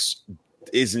effects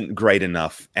isn't great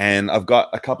enough. And I've got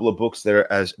a couple of books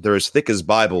that they're as thick as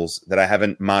Bibles that I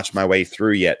haven't marched my way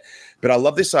through yet. But I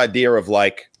love this idea of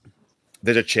like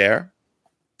there's a chair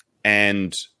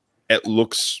and it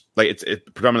looks like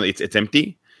it's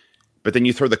empty, but then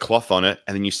you throw the cloth on it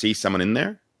and then you see someone in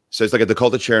there. So it's like a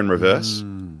Dakota chair in reverse.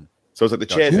 So it's like the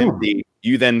chair's empty.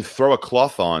 You then throw a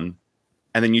cloth on,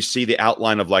 and then you see the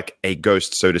outline of like a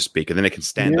ghost, so to speak, and then it can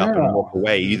stand up and walk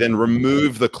away. You then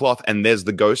remove the cloth, and there's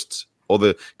the ghost or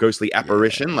the ghostly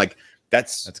apparition. Like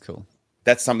that's cool.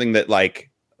 That's something that like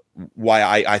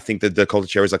why I think that the Dakota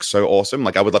chair is like so awesome.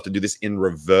 Like I would love to do this in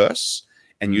reverse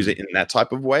and use it in that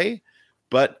type of way.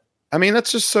 But I mean,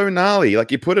 that's just so gnarly.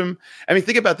 Like you put them. I mean,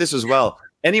 think about this as well.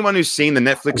 Anyone who's seen the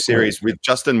Netflix series with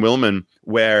Justin Willman,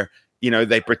 where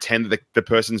they pretend that the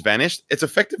person's vanished, it's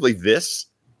effectively this,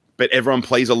 but everyone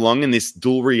plays along in this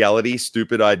dual reality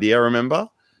stupid idea. Remember,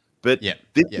 but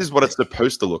this is what it's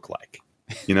supposed to look like.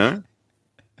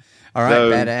 All right,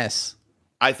 so, badass.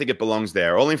 I think it belongs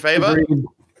there. All in favor? Agreed.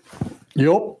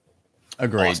 Yep.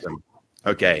 Agreed. Awesome.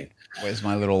 Okay. Where's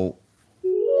my little?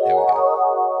 There we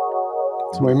go.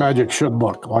 That's the way magic should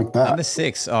look, like that. Number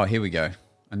 6. Oh, here we go.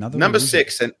 Number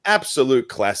 6, an absolute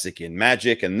classic in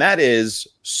magic, and that is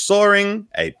sawing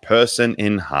a person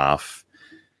in half.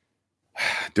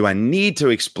 Do I need to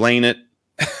explain it?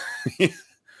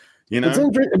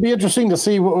 It'd be interesting to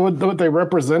see what they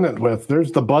represent it with.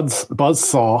 There's the buzz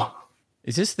saw.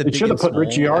 Is this the? They should have put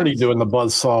Ricciardi doing the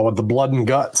buzz saw with the blood and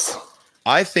guts.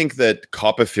 I think that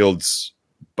Copperfield's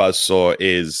buzzsaw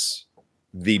is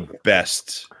the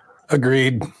best.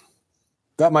 Agreed.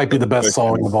 That might be the best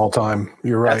sawing of all time.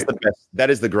 You're right. That's the best. That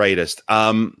is the greatest.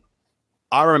 I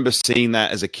remember seeing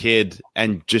that as a kid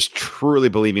and just truly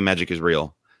believing magic is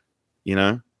real.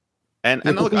 And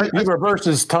look, he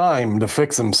reverses time to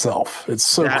fix himself. It's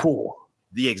so cool.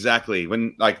 Exactly.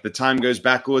 When like the time goes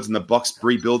backwards and the box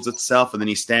rebuilds itself, and then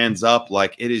he stands up,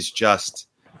 like it is just.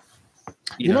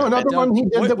 Another one he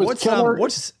did that was killer.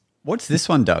 What's this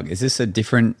one, Doug? Is this a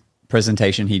different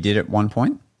presentation he did at one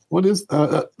point? What is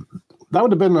that?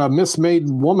 Would have been a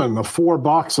Mismade Woman, a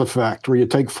 4-box effect where you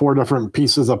take 4 different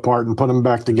pieces apart and put them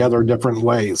back together different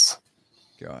ways.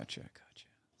 Gotcha.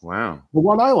 Wow. The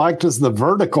one I liked is the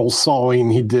vertical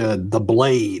sawing he did, the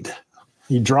blade.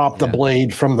 He dropped the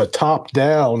blade from the top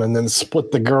down and then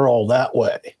split the girl that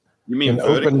way. You mean and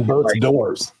opened both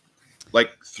doors. Like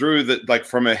through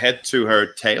from her head to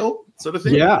her tail sort of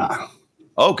thing? Yeah.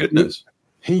 Oh, goodness.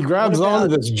 He grabs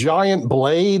onto this giant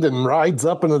blade and rides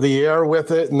up into the air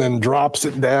with it and then drops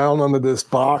it down onto this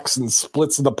box and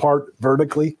splits it apart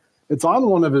vertically. It's on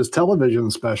one of his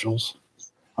television specials.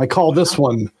 I call this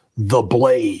one The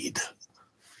Blade.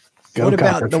 What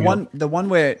about the one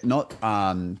we're not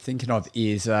thinking of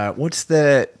is what's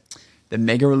the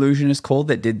mega illusionist called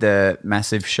that did the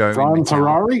massive show? Franz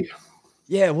Harari?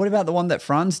 Yeah, what about the one that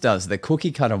Franz does, the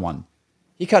cookie cutter one?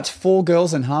 He cuts 4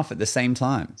 girls in half at the same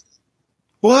time.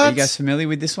 What? Are you guys familiar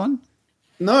with this one?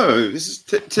 No. This is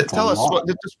tell us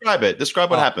describe it. Describe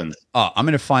what happens. Oh, I'm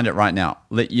going to find it right now.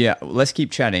 Let's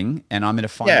keep chatting, and I'm going to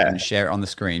find it and share it on the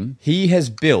screen. He has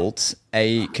built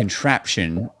a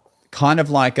contraption, kind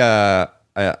of like a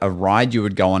ride you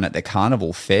would go on at the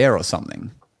carnival fair or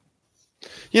something.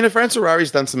 Franz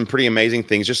Harari's done some pretty amazing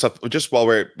things. Just while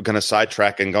we're going to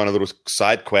sidetrack and go on a little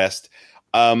side quest,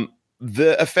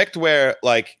 the effect where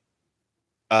like.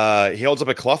 He holds up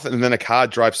a cloth and then a car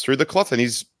drives through the cloth and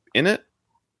he's in it.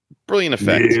 Brilliant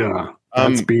effect. Yeah,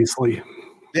 that's beastly.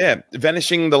 Yeah,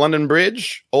 vanishing the London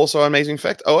Bridge, also amazing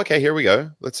effect. Oh, okay, here we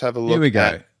go. Let's have a look. Here we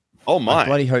go. Oh my! I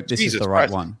bloody hope this is the right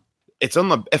one. It's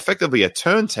on effectively a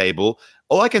turntable.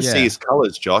 All I can see is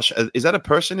colors. Josh, is that a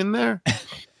person in there?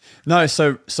 No.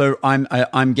 So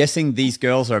I'm guessing these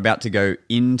girls are about to go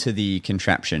into the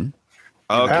contraption.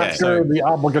 Okay. After the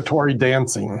obligatory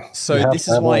dancing. So this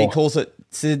is why he calls it.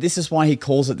 So this is why he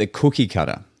calls it the cookie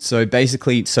cutter. So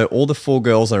basically, all the 4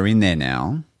 girls are in there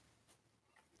now,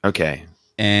 Okay.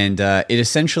 And it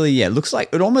essentially,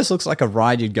 almost looks like a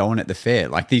ride you'd go on at the fair.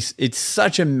 Like this, it's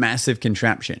such a massive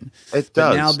contraption. It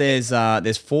But does. now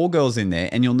there's 4 girls in there,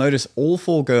 and you'll notice all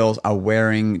 4 girls are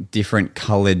wearing different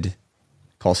colored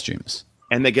costumes.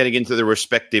 And they're getting into the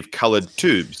respective colored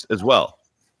tubes as well.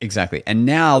 Exactly. And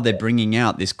now they're bringing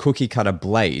out this cookie cutter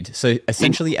blade. So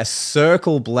essentially a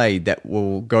circle blade that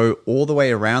will go all the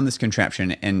way around this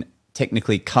contraption and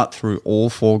technically cut through all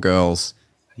 4 girls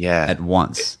Yeah. at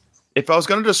once. If I was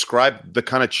going to describe the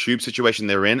kind of tube situation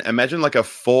they're in, imagine like a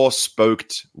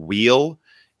 4-spoked wheel,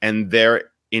 and they're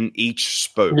in each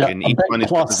spoke, Yeah, and a each big one is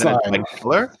plus represented by sign.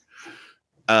 color.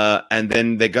 And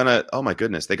then they're gonna, oh my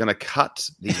goodness, they're gonna cut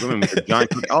these women with a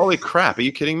giant. Holy crap! Are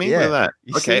you kidding me? Yeah. Look at that.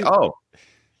 You Okay. see- Oh,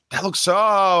 that looks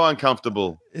so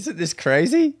uncomfortable. Isn't this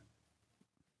crazy?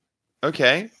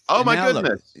 Okay. Oh And my now look-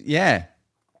 goodness. yeah.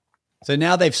 So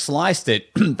now they've sliced it,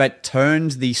 but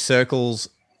turned the circles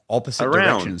opposite Around.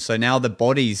 directions. So now the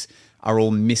bodies are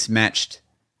all mismatched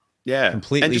Yeah. And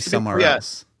completely just to be somewhere clear,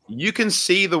 else. You can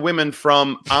see the women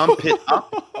from armpit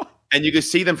up, and you can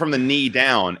see them from the knee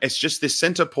down. It's just this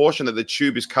center portion that the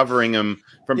tube is covering them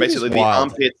from It is basically the wild.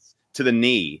 armpits to the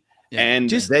knee, Yeah. and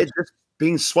Just- they're just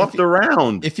being swapped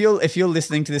around. If you're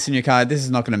listening to this in your car, this is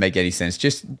not going to make any sense.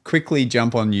 Just quickly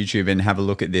jump on YouTube and have a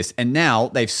look at this. And now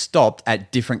they've stopped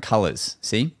at different colors.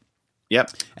 See? Yep.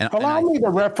 And Allow me to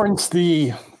reference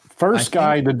the first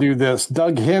guy to do this,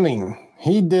 Doug Henning.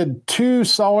 He did 2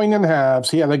 sawing in halves.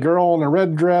 He had a girl in a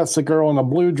red dress, a girl in a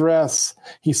blue dress.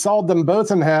 He sawed them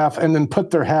both in half and then put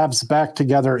their halves back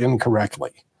together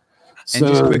incorrectly. And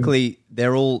just quickly,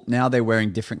 they're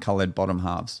wearing different colored bottom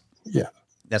halves. Yeah.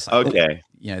 That's like, Okay.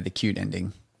 the cute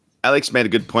ending. Alex made a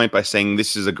good point by saying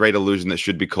this is a great illusion that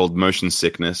should be called motion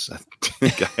sickness. I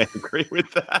think I agree with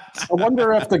that. I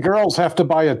wonder if the girls have to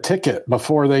buy a ticket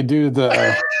before they do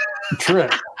the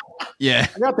trip. Yeah.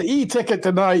 I got the e-ticket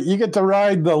tonight. You get to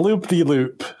ride the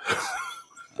loop-de-loop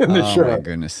in the Oh show. my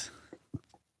goodness.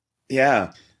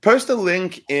 Yeah. Post a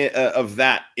link of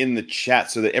that in the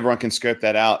chat so that everyone can scope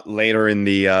that out later in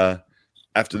the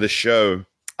after the show.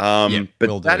 will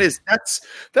But do.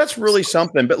 that's really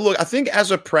something. But look, I think as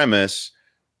a premise,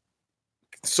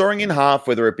 soaring in half,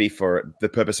 whether it be for the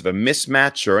purpose of a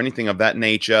mismatch or anything of that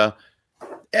nature,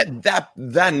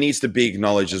 that needs to be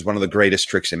acknowledged as one of the greatest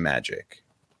tricks in Magic.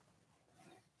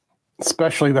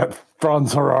 Especially that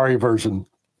Franz Harari version.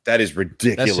 That is That's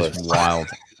ridiculous. just wild.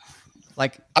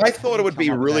 Like, I thought it would be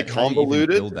come up with really that? How do you even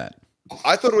convoluted. build that?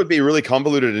 I thought it would be really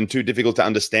convoluted and too difficult to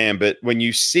understand, but when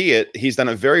you see it, he's done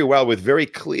it very well with very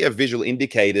clear visual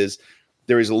indicators.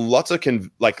 There is lots of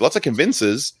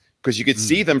convincers because you could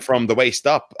see them from the waist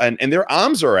up, and their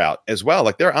arms are out as well.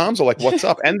 Like their arms are like, what's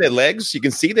up? And their legs, you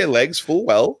can see their legs full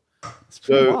well. It's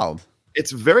pretty So- wild.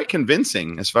 It's very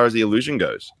convincing as far as the illusion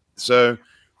goes. So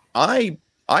I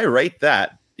rate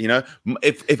that. You know,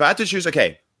 if I had to choose,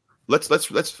 okay, let's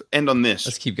end on this.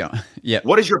 Let's keep going. Yeah.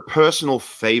 What is your personal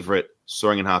favorite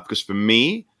soaring in half? Because for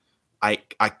me, I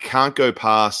can't go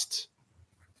past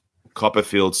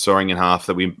Copperfield soaring in half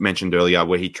that we mentioned earlier,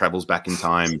 where he travels back in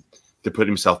time to put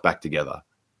himself back together.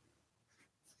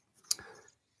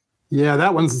 Yeah,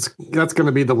 that's going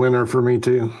to be the winner for me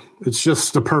too. It's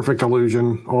just a perfect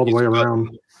illusion all the way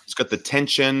around. It's got the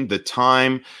tension, the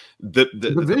time, the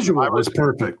visual is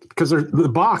perfect because the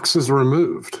box is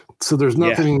removed, so there's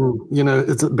nothing.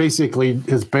 It's basically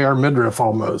his bare midriff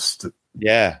almost.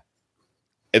 Yeah.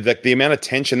 Like the amount of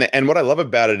tension. And what I love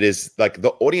about it is like the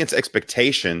audience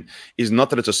expectation is not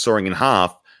that it's a soaring in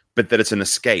half, but that it's an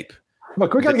escape.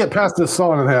 Look, we got to get past this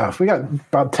saw in half. We got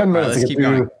about 10 minutes let's to keep get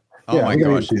through. going. Oh Yeah, my we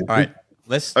gotta gosh. get All to it. right.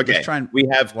 Let's try and We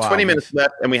have Wow, 20 minutes we've-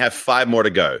 left and we have 5 more to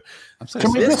go. I'm so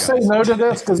Can we sorry, just say guys. no to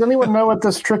this? Does anyone know what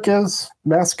this trick is?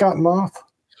 Mascot moth?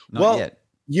 Not Well, yet.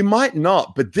 You might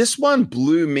not, but this one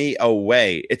blew me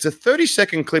away. It's a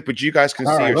 30-second clip which you guys can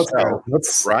All see right, let's yourself. go.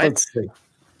 Let's right? see.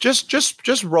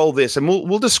 Just roll this and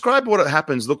we'll describe what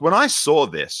happens. Look, when I saw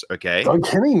this, okay. Doug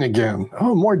Henning again.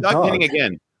 Oh, more Doug Doug. Henning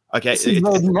again. Okay. This is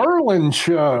the Merlin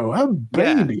show. Oh,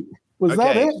 baby. Was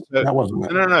that Okay, it? so- That wasn't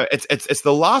it. No. It's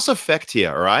the last effect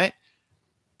here, right?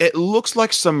 It looks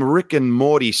like some Rick and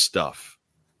Morty stuff.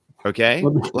 Okay.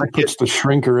 Let me put the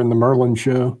shrinker in the Merlin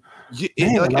show.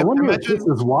 Man, like, I wonder if imagine- this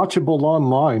is watchable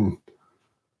online.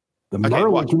 The Okay,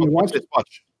 Merlin, watch, can you watch watch this.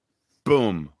 Watch.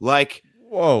 Boom. Like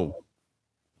Whoa.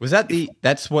 Was that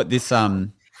that's what this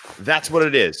that's what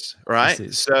it is, right? this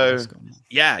is? So What's going on?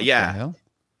 yeah. What the hell?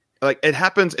 Like it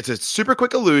happens. It's a super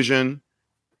quick illusion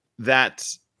that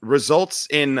results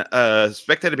in a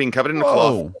spectator being covered in a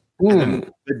cloth. Whoa.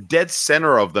 the dead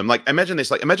center of them. Like, imagine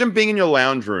this. Like, imagine being in your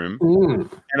lounge room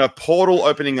and a portal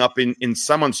opening up in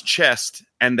someone's chest,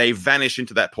 and they vanish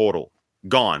into that portal,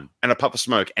 gone, and a puff of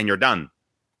smoke, and you're done.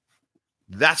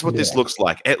 That's what this looks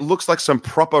like. It looks like some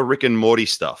proper Rick and Morty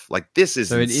stuff. Like, this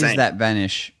is insane. It is that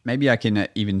vanish. Maybe I can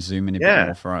even zoom in a bit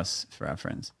more for our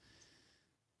friends.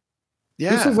 Yeah.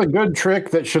 This is a good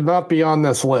trick that should not be on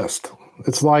this list.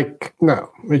 It's like,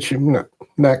 no, it should, no.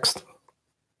 Next.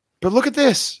 But look at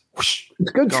this. It's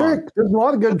a good trick. There's a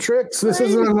lot of good tricks. This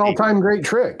isn't an all-time great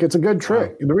trick. It's a good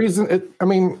trick. The reason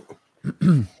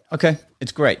okay,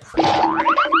 it's great. What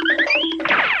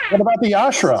about the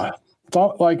Ashra?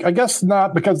 Like, I guess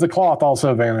not, because the cloth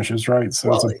also vanishes, right?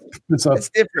 So it's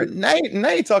different. Now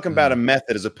you're talking about a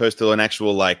method as opposed to an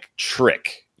actual like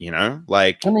trick, you know?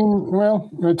 Like, I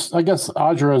guess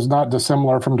Ajra is not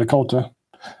dissimilar from Dakota.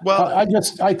 Well,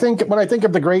 I think when I think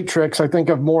of the great tricks, I think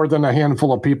of more than a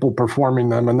handful of people performing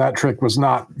them, and that trick was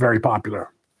not very popular.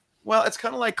 Well, it's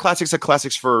kind of like classics are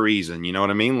classics for a reason, you know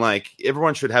what I mean? Like,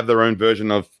 everyone should have their own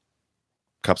version of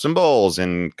cups and balls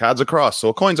and cards across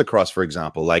or coins across, for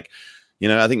example. Like, you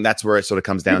know, I think that's where it sort of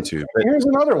comes down to. But here's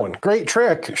another one. Great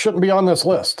trick. Shouldn't be on this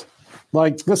list.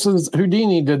 Like, this is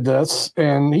Houdini did this,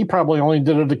 and he probably only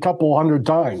did it a couple hundred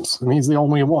times, and he's the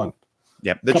only one.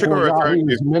 Yep. The trick we're referring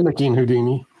to, mimicking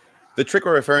Houdini. The trick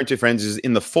we're referring to, friends, is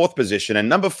in the 4th position. And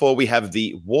number 4, we have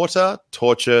the water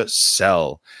torture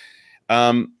cell.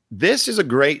 This is a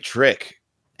great trick.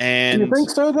 And do you think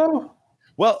so, though?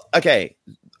 Well, okay.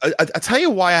 I tell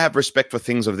you why I have respect for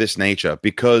things of this nature,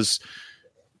 because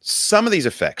some of these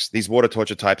effects, these water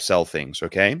torture type cell things,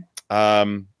 okay?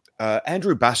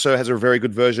 Andrew Basso has a very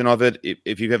good version of it.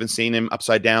 If you haven't seen him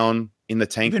upside down in the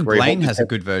tank. Even Blaine has a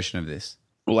good version of this.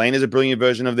 Blaine is a brilliant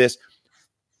version of this.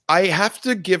 I have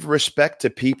to give respect to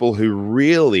people who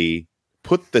really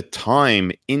put the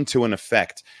time into an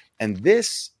effect. And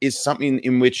this is something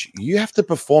in which you have to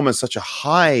perform at such a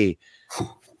high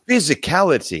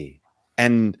physicality.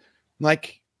 And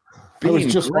like, I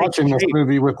was just watching this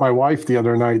movie with my wife the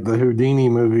other night, the Houdini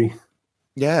movie.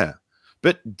 Yeah.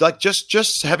 But like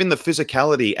just having the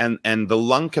physicality and the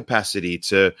lung capacity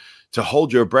to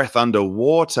hold your breath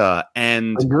underwater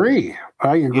and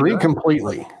I agree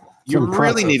completely. You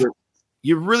really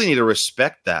need to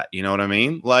respect that. You know what I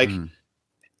mean? Like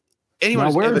anyone.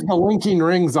 Now, where's the linking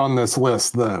rings on this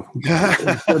list, though?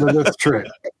 Instead of this trick,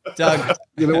 Doug.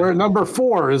 Where number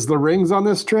 4 is the rings on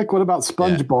this trick. What about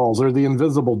sponge balls or the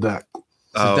invisible deck?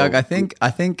 So, Doug, I think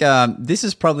this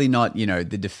is probably not the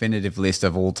definitive list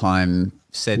of all time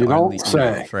said you only don't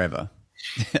say. Forever.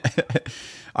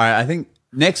 All right, I think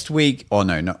next week,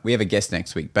 we have a guest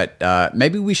next week, but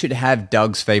maybe we should have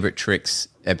Doug's favorite tricks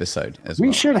episode as well.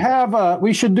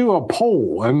 We should do a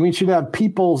poll, and we should have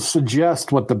people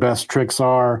suggest what the best tricks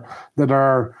are that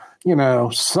are,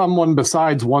 someone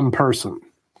besides one person.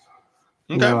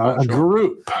 Okay, a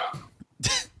group.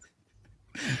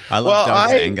 I love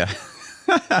Doug's anger.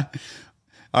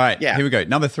 All right, here we go.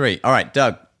 Number 3. All right,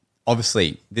 Doug,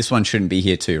 obviously this one shouldn't be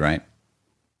here too, right?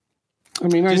 I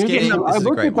mean, I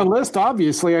looked at the list.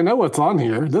 Obviously, I know what's on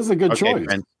here. This is a good choice.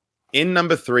 Friend. In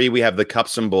number 3, we have the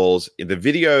cups and balls. The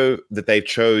video that they've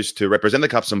chose to represent the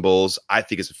cups and balls, I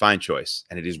think, is a fine choice,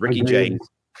 and it is Ricky Jay's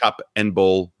cup and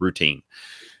ball routine,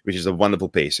 which is a wonderful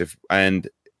piece. And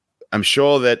I'm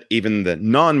sure that even the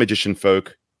non-magician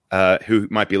folk who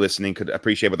might be listening could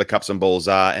appreciate what the cups and balls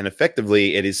are. And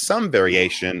effectively, it is some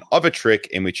variation of a trick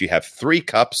in which you have 3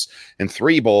 cups and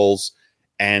 3 balls,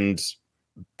 and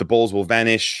the balls will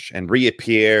vanish and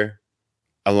reappear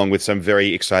along with some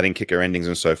very exciting kicker endings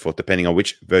and so forth, depending on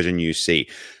which version you see.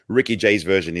 Ricky Jay's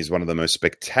version is one of the most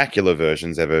spectacular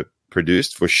versions ever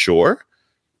produced, for sure.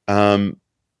 The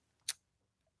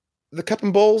cup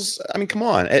and balls, I mean, come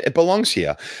on, it belongs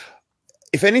here.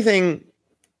 If anything,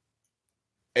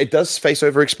 it does face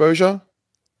overexposure,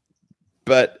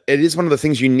 but it is one of the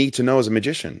things you need to know as a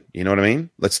magician. You know what I mean?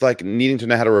 It's like needing to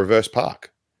know how to reverse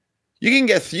park. You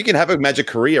can have a magic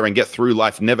career and get through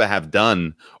life, never have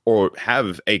done or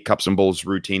have a cups and balls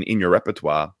routine in your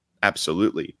repertoire.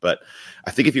 Absolutely. But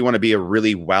I think if you want to be a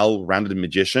really well-rounded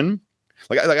magician,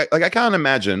 like I can't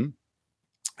imagine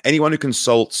anyone who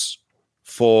consults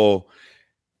for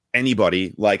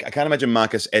anybody. Like, I can't imagine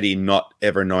Marcus Eddy not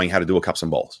ever knowing how to do a cups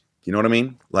and balls. You know what I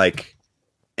mean? Like,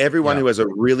 everyone who has a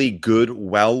really good,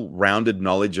 well-rounded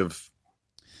knowledge of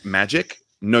magic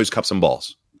knows cups and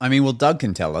balls. I mean, well, Doug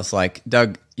can tell us. Like,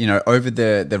 Doug, over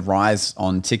the rise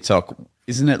on TikTok,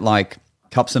 isn't it like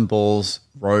cups and balls,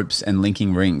 ropes, and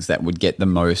linking rings that would get the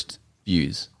most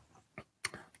views?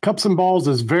 Cups and balls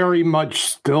is very much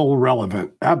still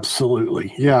relevant.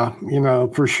 Absolutely. Yeah.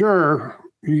 For sure.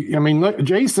 I mean, look,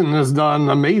 Jason has done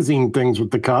amazing things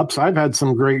with the cups. I've had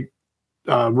some great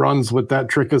runs with that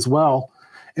trick as well.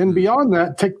 And beyond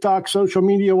that, TikTok, social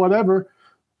media, whatever,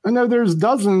 I know there's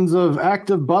dozens of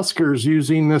active buskers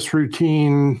using this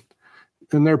routine,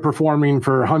 and they're performing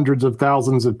for hundreds of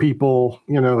thousands of people,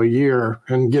 a year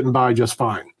and getting by just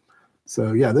fine.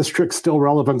 So, yeah, this trick's still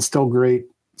relevant, still great.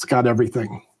 It's got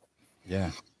everything.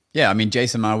 Yeah. Yeah, I mean,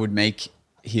 Jason Ma would make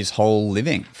his whole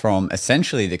living from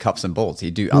essentially the cups and balls.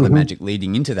 He'd do other magic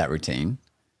leading into that routine.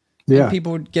 Yeah. And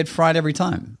people would get fried every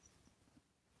time.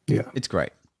 Yeah. It's great.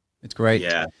 It's great.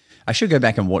 Yeah. I should go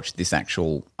back and watch this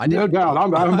actual. No doubt.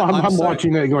 I'm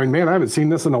watching it going, man, I haven't seen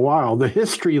this in a while. The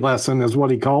history lesson is what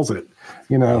he calls it.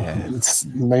 It's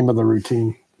the name of the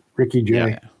routine. Ricky J.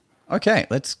 Yeah. Okay,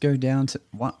 let's go down to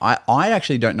one. I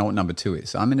actually don't know what number 2 is.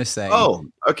 So I'm going to say. Oh,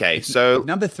 okay. So if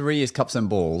number 3 is cups and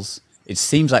balls. It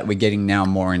seems like we're getting now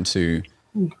more into.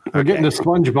 We're getting to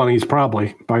Sponge Bunnies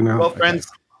probably by now. Well,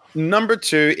 friends, number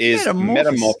 2 is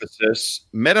Metamorphosis.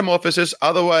 Metamorphosis,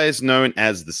 otherwise known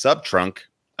as the Sub-Trunk.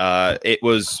 It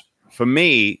was, for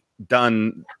me,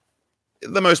 done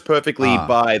the most perfectly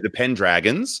by the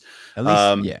Pendragons. At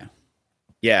least, yeah.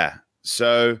 Yeah.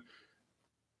 So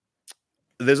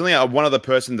there's only one other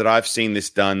person that I've seen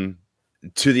this done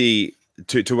to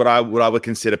what I would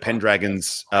consider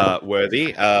Pendragons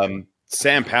worthy.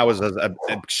 Sam Powers has an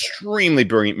extremely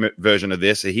brilliant version of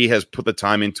this. He has put the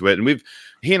time into it, and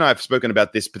he and I have spoken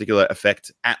about this particular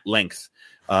effect at length.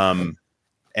 And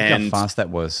look how fast that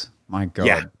was. My God.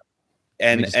 Yeah.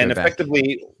 And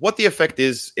effectively, what the effect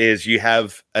is you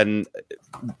have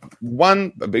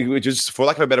one, which is, for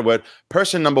lack of a better word,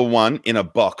 person number 1 in a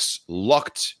box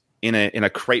locked in a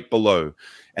crate below,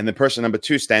 and the person number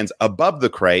 2 stands above the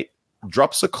crate,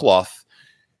 drops a cloth.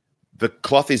 The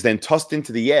cloth is then tossed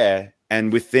into the air,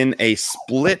 and within a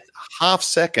split half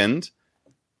second,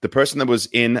 the person that was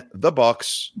in the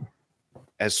box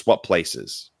has swapped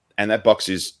places. And that box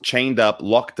is chained up,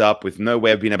 locked up, with no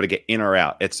way of being able to get in or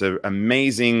out. It's an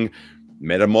amazing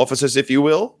metamorphosis, if you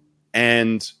will.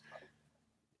 And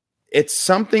it's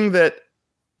something that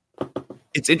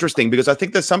it's interesting because I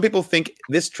think that some people think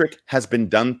this trick has been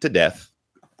done to death.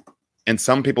 And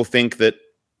some people think that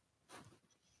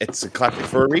it's a classic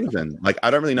for a reason. Like, I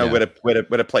don't really know where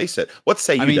to place it. What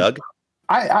say you, Doug?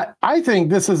 I think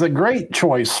this is a great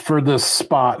choice for this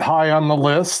spot, high on the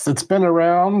list. It's been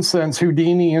around since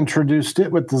Houdini introduced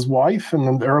it with his wife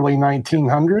in the early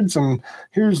 1900s. And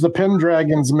here's the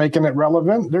Pendragons making it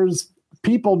relevant. There's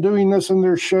people doing this in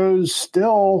their shows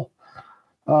still,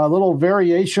 little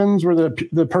variations where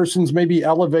the person's maybe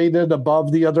elevated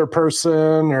above the other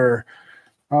person. Or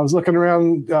I was looking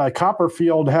around,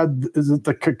 Copperfield is it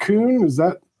the cocoon? Is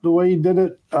that the way he did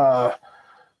it?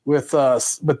 With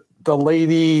the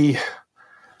lady,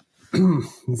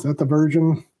 is that the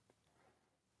version?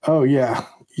 Oh, yeah.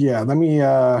 Yeah, let me...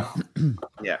 Yeah.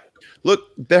 Look,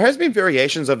 there has been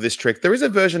variations of this trick. There is a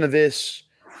version of this...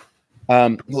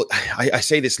 Look, I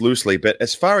say this loosely, but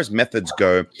as far as methods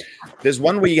go, there's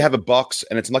one where you have a box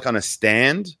and it's like on a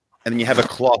stand, and then you have a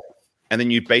cloth, and then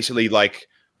you basically like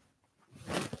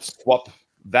swap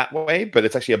that way, but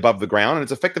it's actually above the ground, and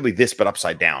it's effectively this, but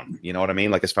upside down. You know what I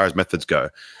mean? Like, as far as methods go.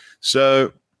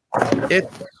 So...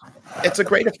 It's a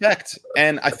great effect,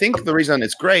 and I think the reason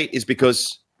it's great is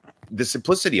because the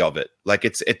simplicity of it. Like,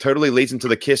 it totally leads into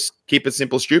the KISS, keep it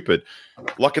simple, stupid.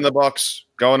 Lock in the box,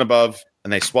 go on above,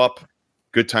 and they swap.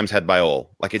 Good times had by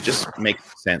all. Like, it just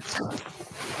makes sense,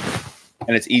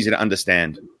 and it's easy to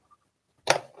understand.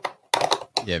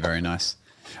 Yeah, very nice.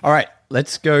 All right,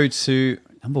 let's go to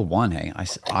number 1. Hey,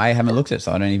 I haven't looked at it,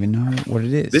 so I don't even know what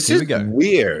it is. This Here is we go.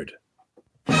 Weird,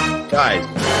 guys.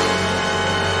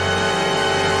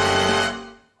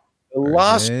 The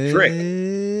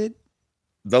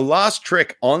last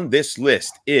trick on this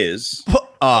list is...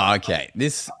 Oh, okay.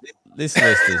 This list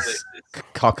is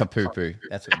cockapoo-poo.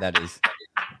 That's what that is.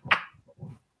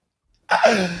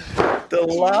 The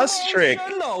last trick...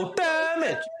 No, damn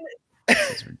it!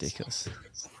 It's ridiculous.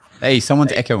 Hey,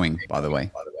 someone's echoing, by the way.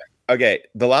 Okay,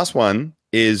 the last one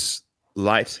is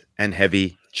light and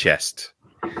heavy chest.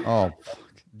 Oh, fuck.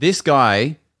 This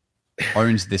guy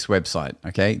owns this website,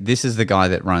 okay? This is the guy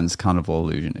that runs Carnival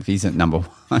Illusion. If he's at number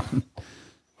 1.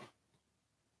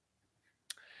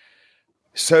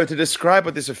 So to describe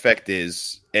what this effect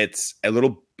is, it's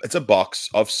a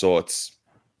box of sorts,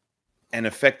 and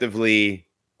effectively...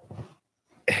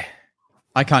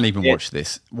 I can't even watch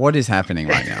this. What is happening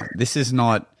right now? This is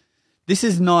not,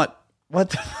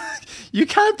 what the fuck? You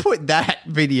can't put that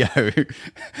video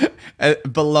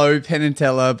below Penn and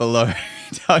Teller, below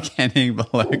Doug Henning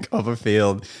below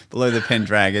Copperfield, below the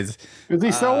Pendragons. Is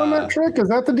he selling that trick? Is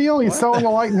that the deal? He's selling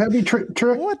a light and heavy trick?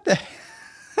 What the?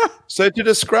 So to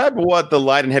describe what the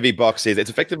light and heavy box is, it's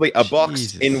effectively a box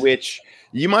Jesus. in which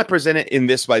you might present it in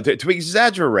this way. To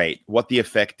exaggerate what the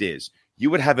effect is, you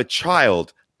would have a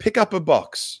child pick up a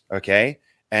box, okay?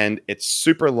 And it's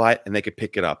super light and they could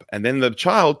pick it up. And then the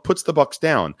child puts the box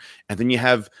down. And then you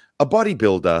have a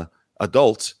bodybuilder,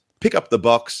 adult, pick up the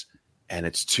box and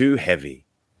it's too heavy.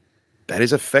 That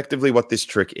is effectively what this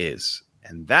trick is.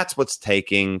 And that's what's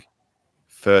taking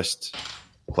first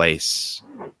place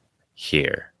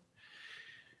here.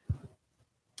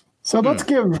 So let's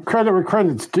give credit where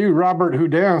credit's due. Robert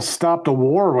Houdin stopped a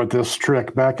war with this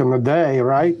trick back in the day,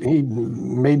 right? He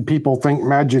made people think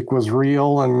magic was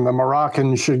real and the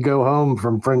Moroccans should go home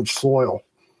from French soil.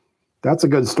 That's a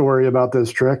good story about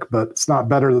this trick, but it's not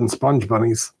better than sponge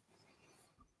bunnies.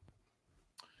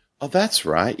 Oh, that's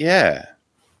right. Yeah.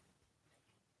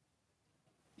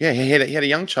 Yeah, he had a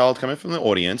young child come in from the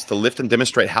audience to lift and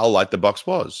demonstrate how light the box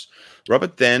was.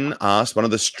 Robert then asked one of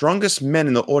the strongest men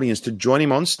in the audience to join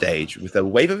him on stage. With a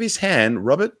wave of his hand,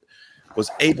 Robert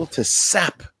was able to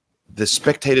sap the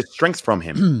spectator's strength from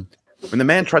him. When the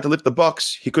man tried to lift the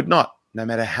box, he could not, no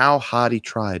matter how hard he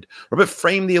tried. Robert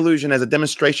framed the illusion as a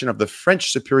demonstration of the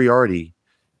French superiority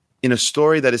in a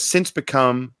story that has since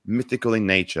become mythical in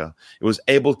nature. It was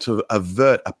able to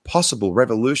avert a possible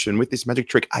revolution with this magic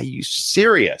trick. Are you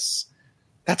serious?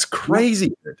 That's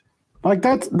crazy. Like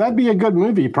that'd be a good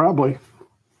movie, probably.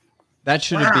 That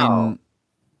should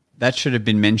have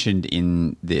been mentioned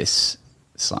in this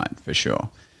slide for sure.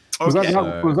 Was Okay.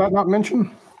 that not mentioned?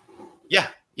 Yeah.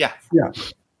 God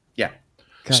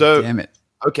So- damn it.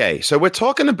 Okay, so we're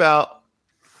talking about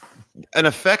an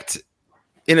effect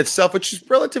in itself, which is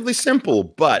relatively simple,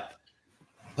 but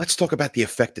let's talk about the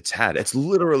effect it's had. It's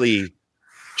literally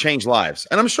changed lives.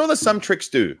 And I'm sure that some tricks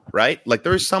do, right? Like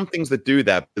there are some things that do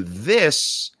that. But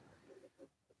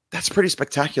that's pretty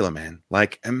spectacular, man.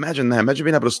 Like imagine that. Imagine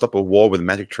being able to stop a war with a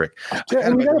magic trick. Yeah,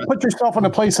 and you got to put yourself in a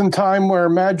place and time where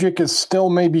magic is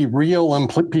still maybe real in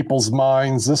people's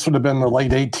minds. This would have been the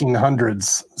late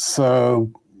 1800s.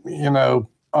 So,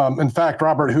 in fact,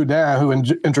 Robert Houdin, who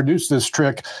introduced this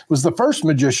trick, was the first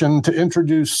magician to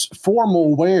introduce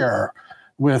formal wear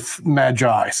with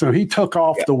magi. So he took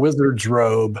off the wizard's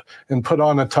robe and put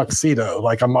on a tuxedo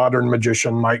like a modern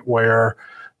magician might wear.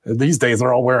 These days,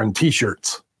 they're all wearing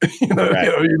T-shirts. You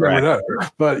never know.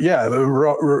 But yeah,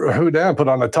 Houdin put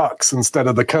on a tux instead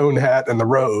of the cone hat and the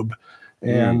robe.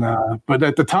 And but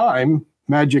at the time,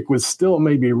 magic was still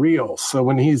maybe real. So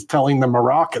when he's telling the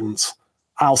Moroccans,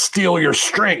 "I'll steal your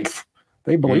strength,"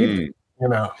 they believed it.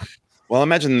 Well,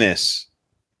 imagine this.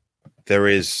 There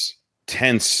is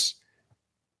tense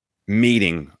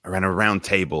meeting around a round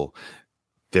table.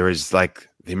 There is like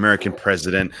the American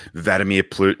president, Vladimir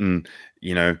Putin,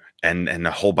 and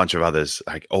a whole bunch of others,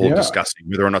 like all discussing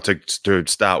whether or not to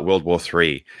start World War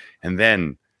III. And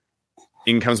then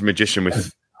in comes a magician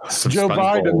with some Joe sponge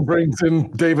Biden balls. brings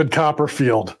in David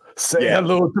Copperfield. Say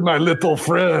hello to my little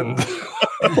friend.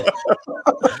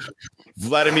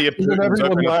 Vladimir And Putin.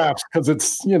 everyone laughs because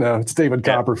it's David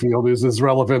Copperfield who's as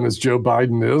relevant as Joe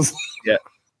Biden is. Yeah.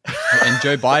 And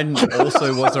Joe Biden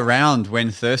also was around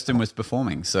when Thurston was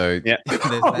performing. So Yeah. there's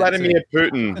that Vladimir too.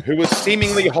 Putin, who was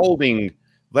seemingly holding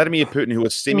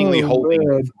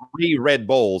 3 red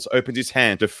balls, opens his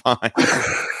hand to find.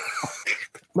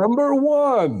 Number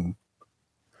one.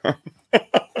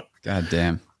 God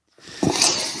damn.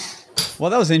 Well,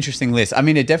 that was an interesting list. I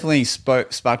mean, it definitely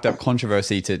sparked up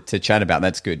controversy to chat about.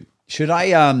 That's good. Should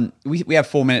I? We have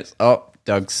 4 minutes. Oh,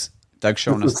 Doug's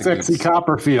showing This us is the sexy goods.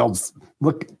 Copperfields.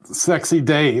 Look, sexy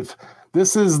Dave.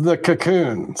 This is the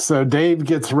cocoon. So Dave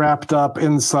gets wrapped up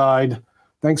inside.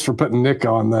 Thanks for putting Nick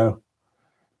on, though.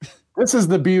 This is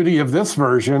the beauty of this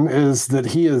version is that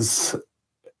he is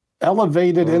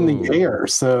elevated in the air.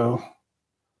 So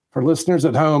for listeners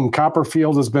at home,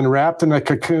 Copperfield has been wrapped in a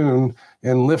cocoon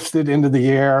and lifted into the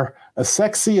air. A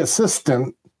sexy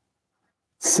assistant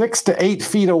 6 to 8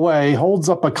 feet away holds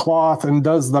up a cloth and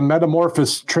does the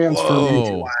metamorphosis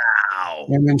transformation. Whoa. Wow.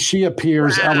 And then she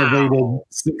appears elevated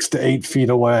 6 to 8 feet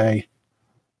away.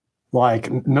 Like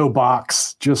no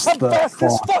box, just the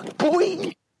cloth.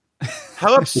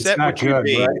 How upset not would you good,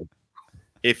 be right?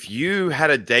 if you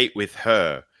had a date with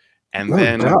her and No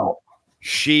then doubt.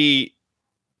 she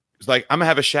was like, I'm going to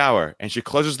have a shower. And she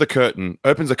closes the curtain,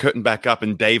 opens the curtain back up,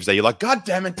 and Dave's there. You're like, God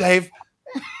damn it, Dave.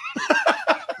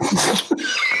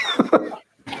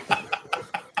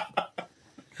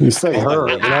 You say her,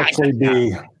 it would actually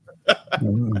be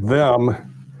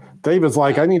them. David's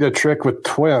like, I need a trick with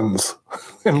twins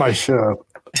in my show.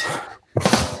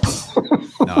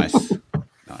 Nice.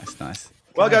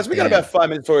 Well, guys, we got about 5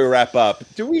 minutes before we wrap up.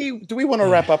 Do we want to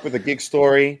wrap up with a gig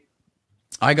story?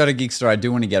 I got a gig story I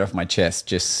do want to get off my chest,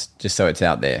 just so it's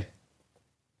out there.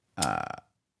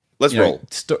 Let's roll.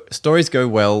 Stories go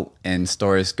well and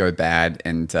stories go bad,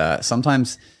 and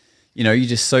sometimes, you're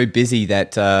just so busy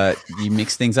that you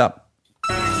mix things up.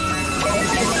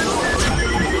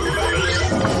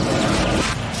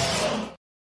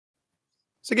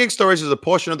 So Gig Stories is a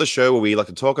portion of the show where we like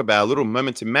to talk about little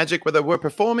moments in magic, whether we're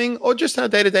performing or just our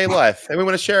day-to-day life. And we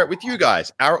want to share it with you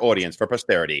guys, our audience, for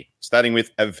posterity, starting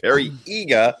with a very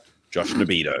eager Josh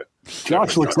Nabito.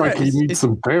 Josh looks like he needs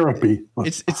some therapy. We're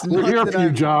here for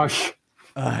you, Josh.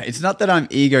 It's not that I'm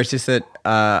eager. It's just that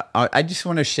I just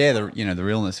want to share the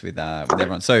realness with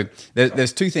everyone. So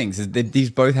there's two things. These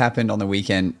both happened on the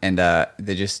weekend, and they're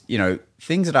just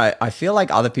things that I feel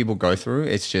like other people go through.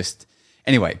 It's just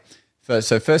anyway.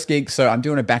 First gig. So I'm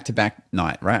doing a back-to-back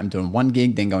night, right? I'm doing one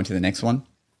gig, then going to the next one.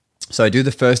 So I do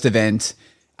the first event.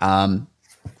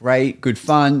 Great, good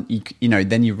fun.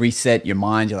 Then you reset your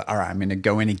mind. You're like, all right, I'm going to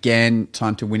go in again.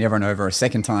 Time to win everyone over a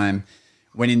second time.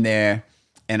 Went in there.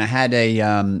 And I had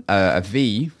a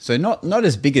V, so not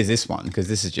as big as this one, because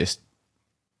this is just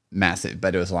massive,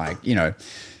 but it was like,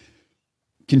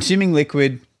 consuming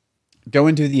liquid, go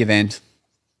and do the event.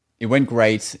 It went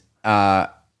great.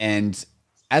 And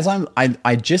as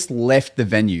I just left the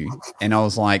venue and I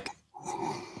was like,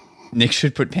 Nick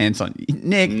should put pants on.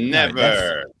 Nick,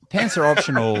 never. Pants are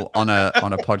optional on a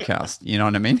podcast. You know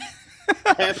what I mean?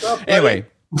 Pants up, anyway.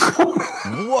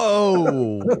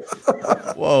 Whoa!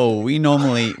 We at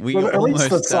almost least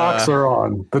the socks are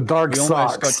on. The dark socks. We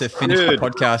almost got to finish the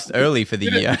podcast early for the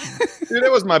year. Dude,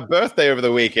 it was my birthday over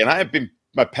the weekend. I have been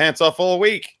my pants off all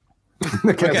week.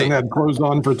 Nick hasn't had clothes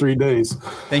on for 3 days.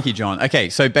 Thank you, John. Okay,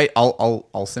 so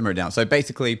I'll simmer it down. So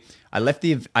basically,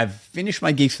 I've finished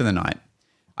my gigs for the night.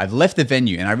 I've left the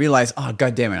venue, and I realized, oh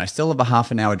god damn it, I still have a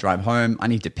half an hour drive home. I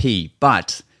need to pee,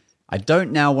 but I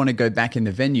don't now want to go back in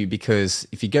the venue, because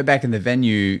if you go back in the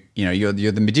venue, you're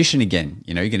the magician again.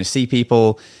 You're going to see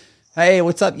people, hey,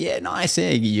 what's up? Yeah, nice. Yeah,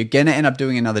 you're going to end up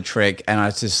doing another trick. And I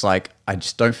was just like, I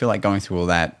just don't feel like going through all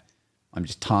that. I'm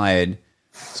just tired.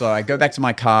 So I go back to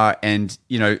my car, and,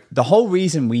 the whole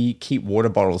reason we keep water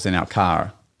bottles in our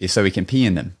car is so we can pee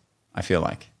in them, I feel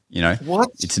like, What?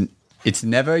 It's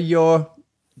never your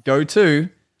go-to,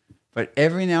 but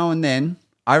every now and then,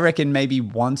 I reckon maybe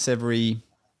once every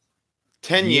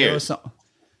 10 years. So.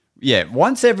 Yeah,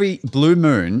 once every blue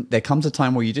moon, there comes a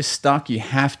time where you're just stuck. You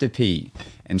have to pee.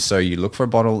 And so you look for a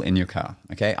bottle in your car,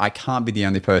 okay? I can't be the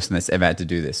only person that's ever had to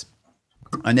do this.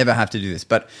 I never have to do this,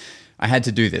 but I had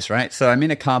to do this, right? So I'm in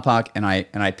a car park, and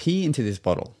I pee into this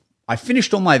bottle. I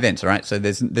finished all my events, all right? So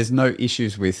there's no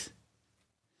issues with...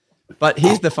 But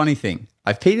here's the funny thing.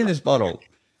 I've peed in this bottle,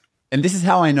 and this is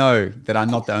how I know that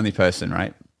I'm not the only person,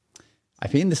 right? I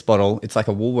pee in this bottle. It's like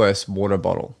a Woolworths water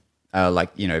bottle.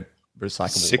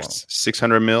 Recyclable bottle.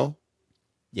 600 mil?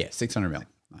 Yeah, 600 mil.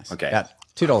 Nice. Okay. About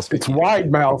 $2.50. It's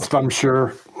wide mouthed, I'm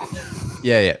sure.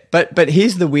 Yeah. But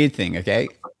here's the weird thing, okay?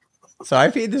 So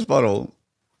I feed this bottle.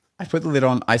 I put the lid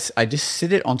on. I just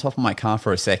sit it on top of my car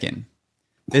for a second.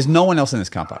 There's no one else in this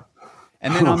car park.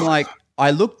 And then I'm like,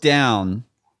 I look down,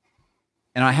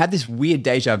 and I had this weird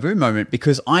deja vu moment,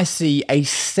 because I see a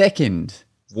second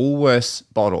Woolworths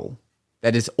bottle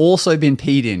that has also been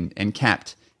peed in and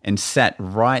capped and sat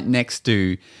right next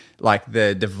to, like,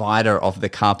 the divider of the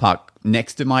car park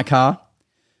next to my car.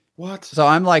 What? So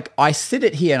I'm like, I sit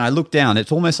it here and I look down.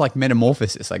 It's almost like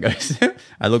metamorphosis. I go,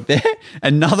 I look there,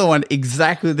 another one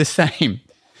exactly the same.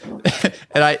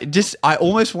 And I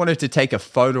almost wanted to take a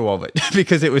photo of it,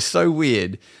 because it was so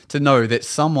weird to know that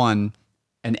someone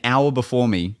an hour before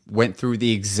me went through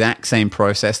the exact same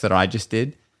process that I just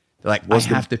did. They're like, I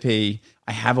have to pee.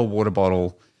 I have a water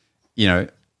bottle,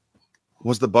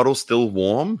 Was the bottle still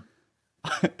warm?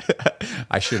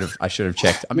 I should have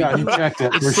checked. I mean, Yeah, you checked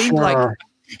it. it For seemed sure. like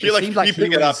You're like, seemed you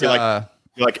pick it up. was,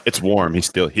 You're like, it's warm.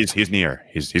 He's near.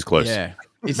 He's close. yeah.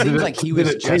 It seems like he was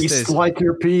Did it just taste as like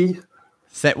your pee?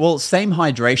 same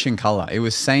hydration color. It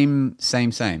was same.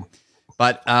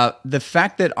 But the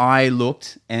fact that I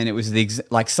looked and it was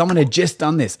like someone had just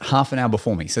done this half an hour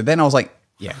before me. So then I was like,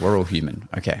 yeah, we're all human.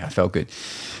 Okay, I felt good.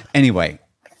 Anyway,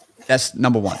 that's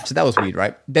number one. So that was weird,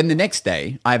 right? Then the next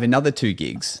day, I have another 2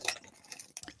 gigs.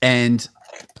 And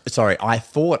I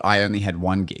thought I only had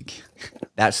 1 gig.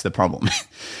 That's the problem.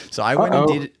 So I went and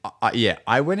did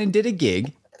I went and did a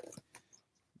gig.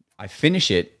 I finish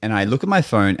it, and I look at my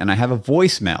phone, and I have a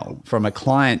voicemail from a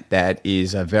client that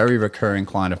is a very recurring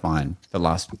client of mine. The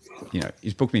last,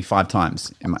 he's booked me 5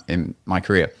 times in my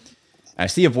career. I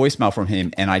see a voicemail from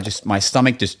him, and my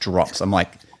stomach just drops. I'm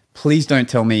like, please don't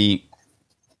tell me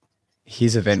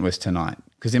his event was tonight,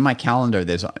 because in my calendar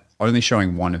there's only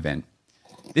showing one event.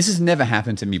 This has never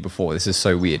happened to me before. This is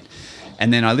so weird.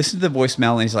 And then I listened to the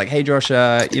voicemail, and he's like, "Hey Josh,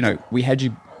 we had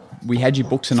you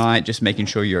booked tonight, just making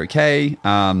sure you're okay.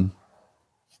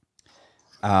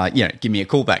 Give me a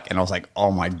call back." And I was like,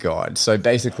 "Oh my God." So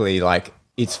basically, like,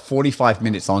 it's 45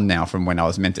 minutes on now from when I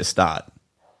was meant to start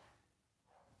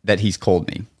that he's called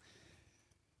me.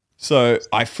 So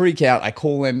I freak out. I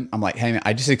call him. I'm like, "Hey man,"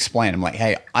 I just explain. I'm like,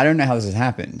 "Hey, I don't know how this has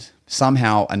happened.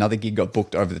 Somehow another gig got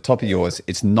booked over the top of yours.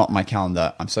 It's not my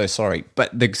calendar. I'm so sorry."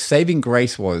 But the saving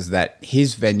grace was that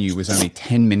his venue was only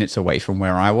 10 minutes away from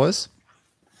where I was.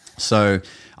 So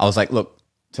I was like, "Look,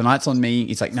 tonight's on me."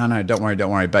 He's like, no, don't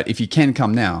worry. But if you can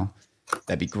come now,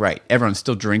 that'd be great. Everyone's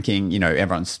still drinking,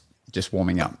 everyone's just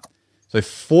warming up. So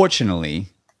fortunately,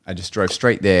 I just drove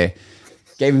straight there,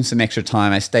 gave him some extra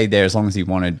time. I stayed there as long as he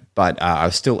wanted, but I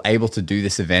was still able to do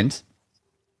this event.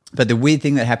 But the weird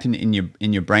thing that happened in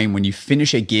your brain, when you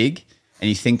finish a gig and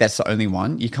you think that's the only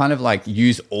one, you kind of like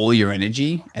use all your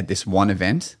energy at this one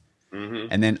event. Mm-hmm.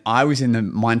 And then I was in the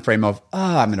mind frame of,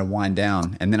 I'm going to wind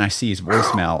down. And then I see his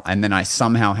voicemail, and then I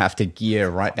somehow have to gear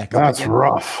right back up. That's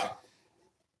rough.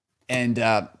 And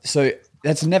so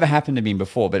that's never happened to me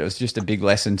before, but it was just a big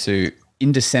lesson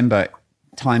in December,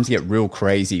 times get real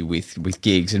crazy with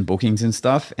gigs and bookings and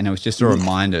stuff. And it was just a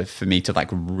reminder for me to like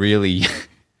really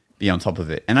be on top of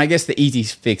it. And I guess the easy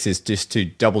fix is just to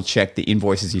double check the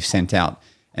invoices you've sent out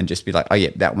and just be like, "Oh yeah,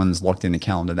 that one's locked in the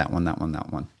calendar, that one.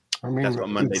 I mean, That's what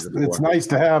Mondays are for. it's nice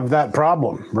to have that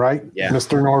problem, right? Yeah.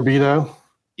 Mr. Norbito,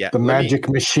 the magic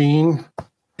machine.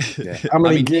 Yeah. How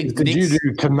many gigs did you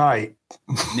do tonight?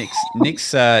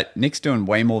 Nick's doing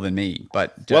way more than me,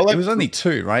 but it was only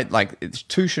 2, right? Like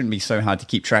 2 shouldn't be so hard to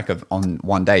keep track of on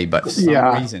one day, but for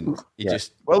some reason it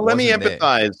just let me wasn't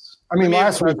empathize. I mean,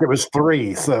 last week it was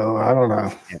 3, so I don't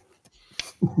know. Yeah.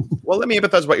 Well, let me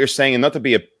empathize what you're saying, and not to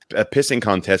be a pissing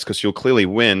contest, because you'll clearly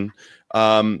win.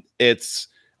 On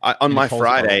my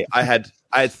Friday, I had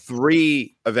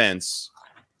 3 events,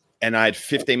 and I had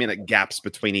 15-minute gaps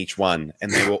between each one,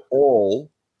 and they were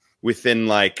all within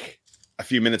like a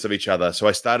few minutes of each other. So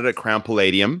I started at Crown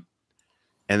Palladium,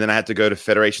 and then I had to go to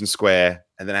Federation Square,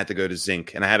 and then I had to go to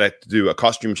Zinc, and I had to do a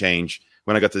costume change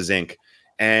when I got to Zinc.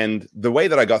 And the way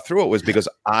that I got through it was because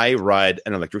I ride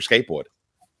an electric skateboard,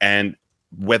 and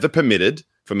weather permitted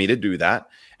for me to do that.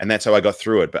 And that's how I got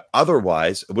through it. But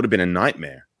otherwise, it would have been a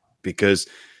nightmare, because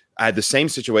I had the same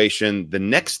situation the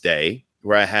next day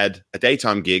where I had a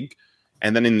daytime gig.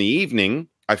 And then in the evening,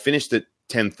 I finished at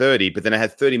 10:30, but then I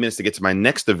had 30 minutes to get to my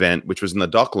next event, which was in the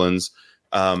Docklands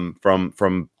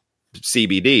from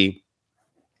CBD.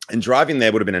 And driving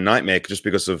there would have been a nightmare just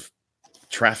because of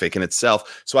traffic in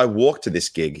itself. So I walked to this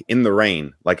gig in the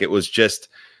rain. Like it was just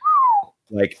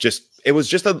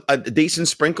a decent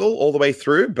sprinkle all the way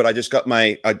through, but I just got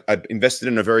I invested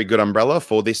in a very good umbrella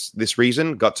for this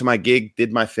reason, got to my gig,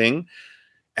 did my thing.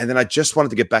 And then I just wanted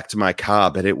to get back to my car,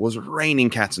 but it was raining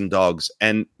cats and dogs,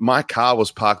 and my car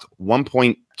was parked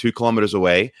 1.2 kilometers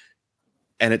away.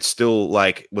 And it still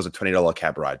like was a $20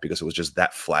 cab ride because it was just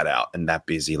that flat out and that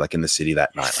busy, like in the city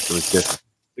that night. Like it was just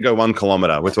to go 1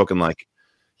 kilometer. We're talking like,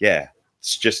 yeah,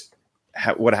 it's just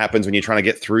what happens when you're trying to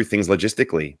get through things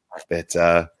logistically. But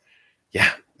yeah,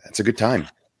 that's a good time.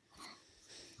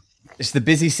 It's the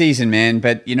busy season, man.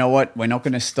 But you know what? We're not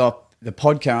going to stop the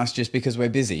podcast just because we're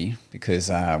busy,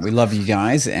 because we love you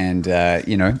guys. And,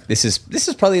 you know, this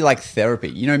is probably like therapy.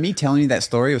 You know, me telling you that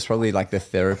story was probably like the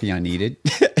therapy I needed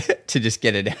to just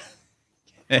get it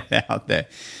out there.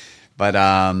 But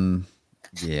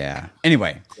yeah.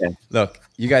 Anyway, Look,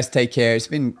 you guys take care. This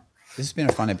has been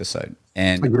a fun episode.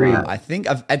 And I think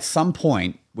at some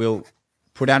point we'll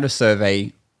put out a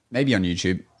survey, maybe on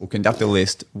YouTube. We'll conduct a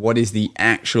list. What is the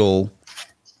actual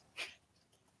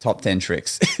top 10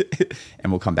 tricks?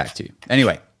 And we'll come back to you.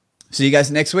 Anyway, see you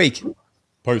guys next week.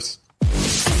 Peace.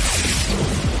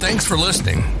 Thanks for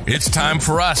listening. It's time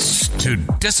for us to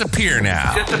disappear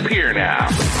now.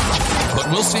 But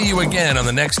we'll see you again on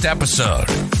the next episode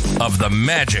of The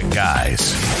Magic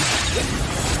Guys.